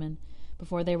Benjamin,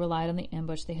 before they relied on the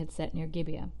ambush they had set near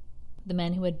Gibeah. The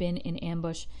men who had been in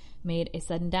ambush made a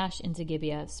sudden dash into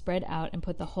Gibeah, spread out, and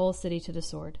put the whole city to the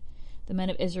sword. The men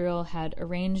of Israel had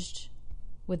arranged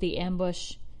with the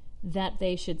ambush that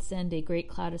they should send a great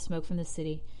cloud of smoke from the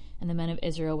city, and the men of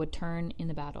Israel would turn in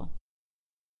the battle.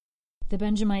 The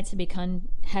Benjamites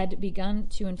had begun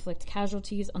to inflict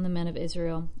casualties on the men of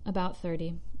Israel, about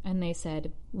 30, and they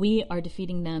said, "We are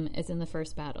defeating them as in the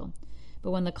first battle."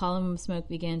 But when the column of smoke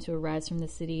began to arise from the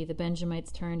city, the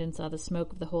Benjamites turned and saw the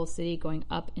smoke of the whole city going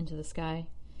up into the sky.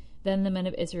 Then the men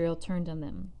of Israel turned on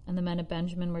them, and the men of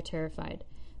Benjamin were terrified,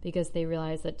 because they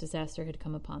realized that disaster had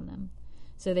come upon them.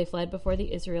 So they fled before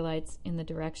the Israelites in the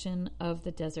direction of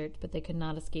the desert, but they could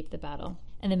not escape the battle.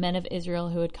 And the men of Israel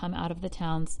who had come out of the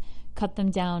towns cut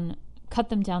them down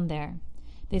there.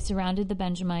 They surrounded the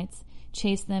Benjamites,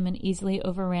 chased them, and easily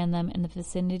overran them in the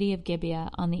vicinity of Gibeah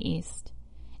on the east.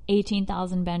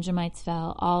 18,000 Benjamites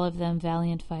fell, all of them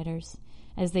valiant fighters.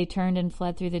 As they turned and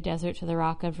fled through the desert to the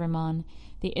rock of Rimmon,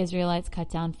 the Israelites cut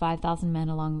down 5,000 men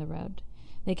along the road.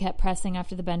 They kept pressing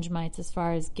after the Benjamites as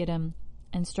far as Gittim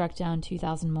and struck down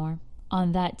 2,000 more.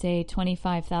 On that day,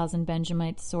 25,000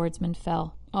 Benjamite swordsmen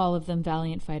fell, all of them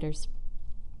valiant fighters.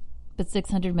 But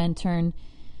 600 men turned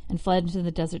and fled into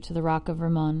the desert to the rock of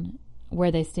Rimmon,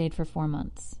 where they stayed for 4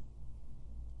 months.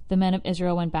 The men of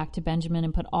Israel went back to Benjamin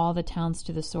and put all the towns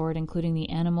to the sword, including the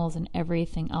animals and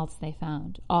everything else they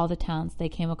found. All the towns they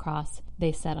came across,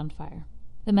 they set on fire.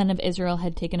 The men of Israel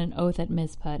had taken an oath at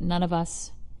Mizpah, none of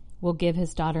us will give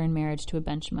his daughter in marriage to a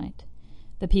Benjamite.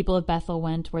 The people of Bethel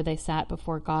went where they sat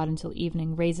before God until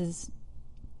evening.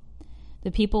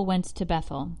 The people went to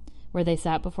Bethel, where they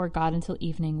sat before God until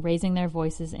evening, raising their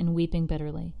voices and weeping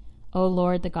bitterly. O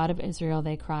Lord, the God of Israel,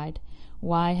 they cried,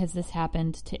 why has this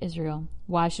happened to Israel?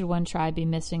 Why should one tribe be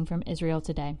missing from Israel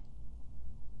today?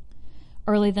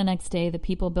 Early the next day, the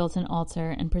people built an altar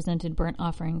and presented burnt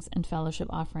offerings and fellowship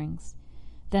offerings.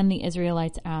 Then the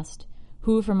Israelites asked,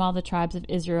 who from all the tribes of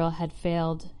Israel has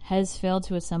failed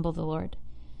to assemble the Lord?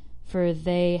 For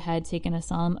they had taken a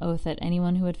solemn oath that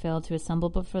anyone who had failed to assemble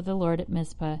before the Lord at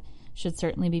Mizpah should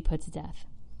certainly be put to death.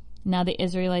 Now the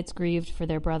Israelites grieved for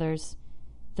their brothers,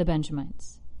 the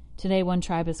Benjamites. Today one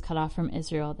tribe is cut off from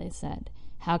Israel, they said.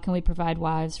 How can we provide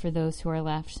wives for those who are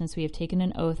left, since we have taken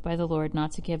an oath by the Lord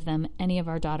not to give them any of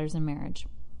our daughters in marriage?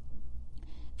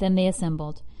 Then they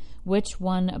assembled. Which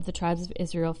one of the tribes of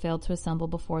Israel failed to assemble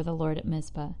before the Lord at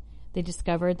Mizpah? They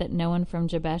discovered that no one from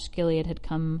Jabesh Gilead had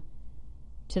come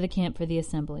to the camp for the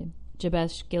assembly.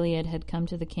 Jabesh Gilead had come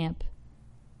to the camp.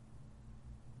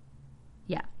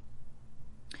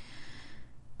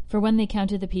 For when they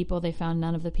counted the people, they found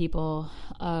none of the people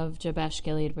of Jabesh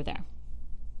Gilead were there.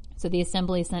 So the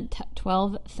assembly sent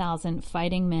 12,000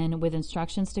 fighting men with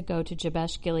instructions to go to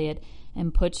Jabesh Gilead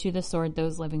and put to the sword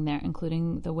those living there,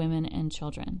 including the women and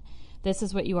children. This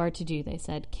is what you are to do, they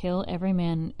said. Kill every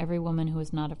man, every woman who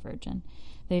is not a virgin.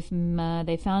 They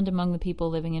found among the people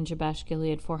living in Jabesh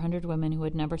Gilead 400 women who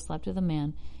had never slept with a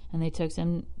man, and they took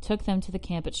them to the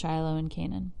camp at Shiloh in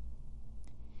Canaan.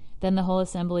 Then the whole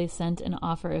assembly sent an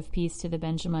offer of peace to the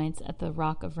Benjamites at the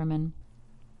rock of Rimmon.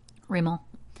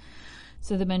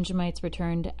 So the Benjamites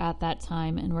returned at that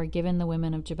time and were given the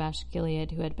women of Jabesh Gilead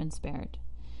who had been spared.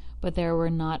 But there were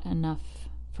not enough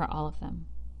for all of them.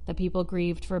 The people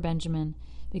grieved for Benjamin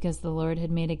because the Lord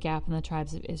had made a gap in the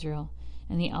tribes of Israel.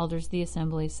 And the elders of the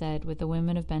assembly said, with the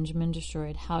women of Benjamin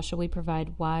destroyed, how shall we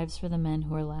provide wives for the men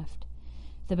who are left?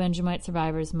 The Benjamite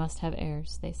survivors must have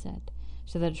heirs, they said,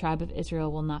 so that a tribe of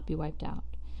Israel will not be wiped out.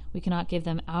 We cannot give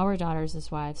them our daughters as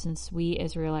wives, since we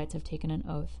Israelites have taken an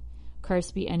oath.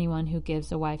 Cursed be anyone who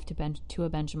gives a wife to a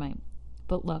Benjamite.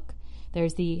 But look, there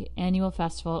is the annual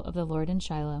festival of the Lord in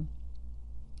Shiloh,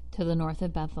 to the north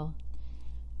of Bethel,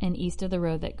 and east of the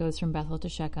road that goes from Bethel to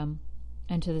Shechem,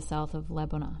 and to the south of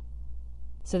Lebonah.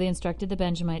 So they instructed the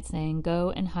Benjamites, saying,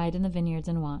 go and hide in the vineyards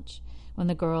and watch. When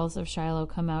the girls of Shiloh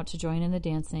come out to join in the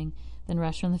dancing, then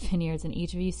rush from the vineyards, and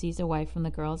each of you seize a wife from the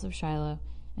girls of Shiloh,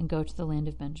 and go to the land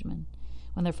of Benjamin.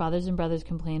 When their fathers and brothers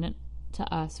complain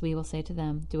to us, we will say to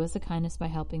them, do us a kindness by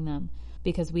helping them,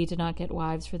 because we did not get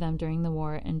wives for them during the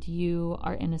war, and you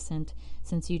are innocent,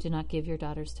 since you did not give your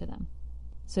daughters to them.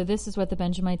 So this is what the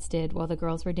Benjamites did. While the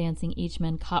girls were dancing, each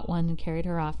man caught one and carried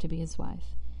her off to be his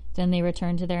wife. Then they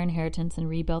returned to their inheritance and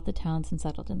rebuilt the towns and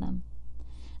settled in them.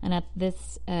 And at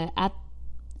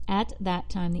that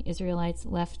time the Israelites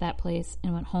left that place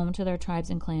and went home to their tribes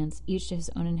and clans, each to his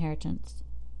own inheritance.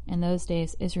 In those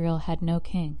days Israel had no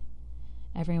king.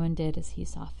 Everyone did as he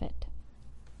saw fit.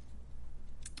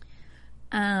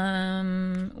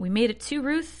 We made it to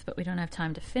Ruth, but we don't have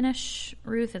time to finish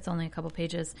Ruth. It's only a couple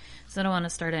pages, so I don't want to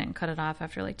start it and cut it off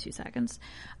after like 2 seconds.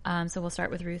 So we'll start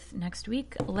with Ruth next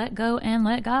week. Let go and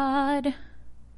let God.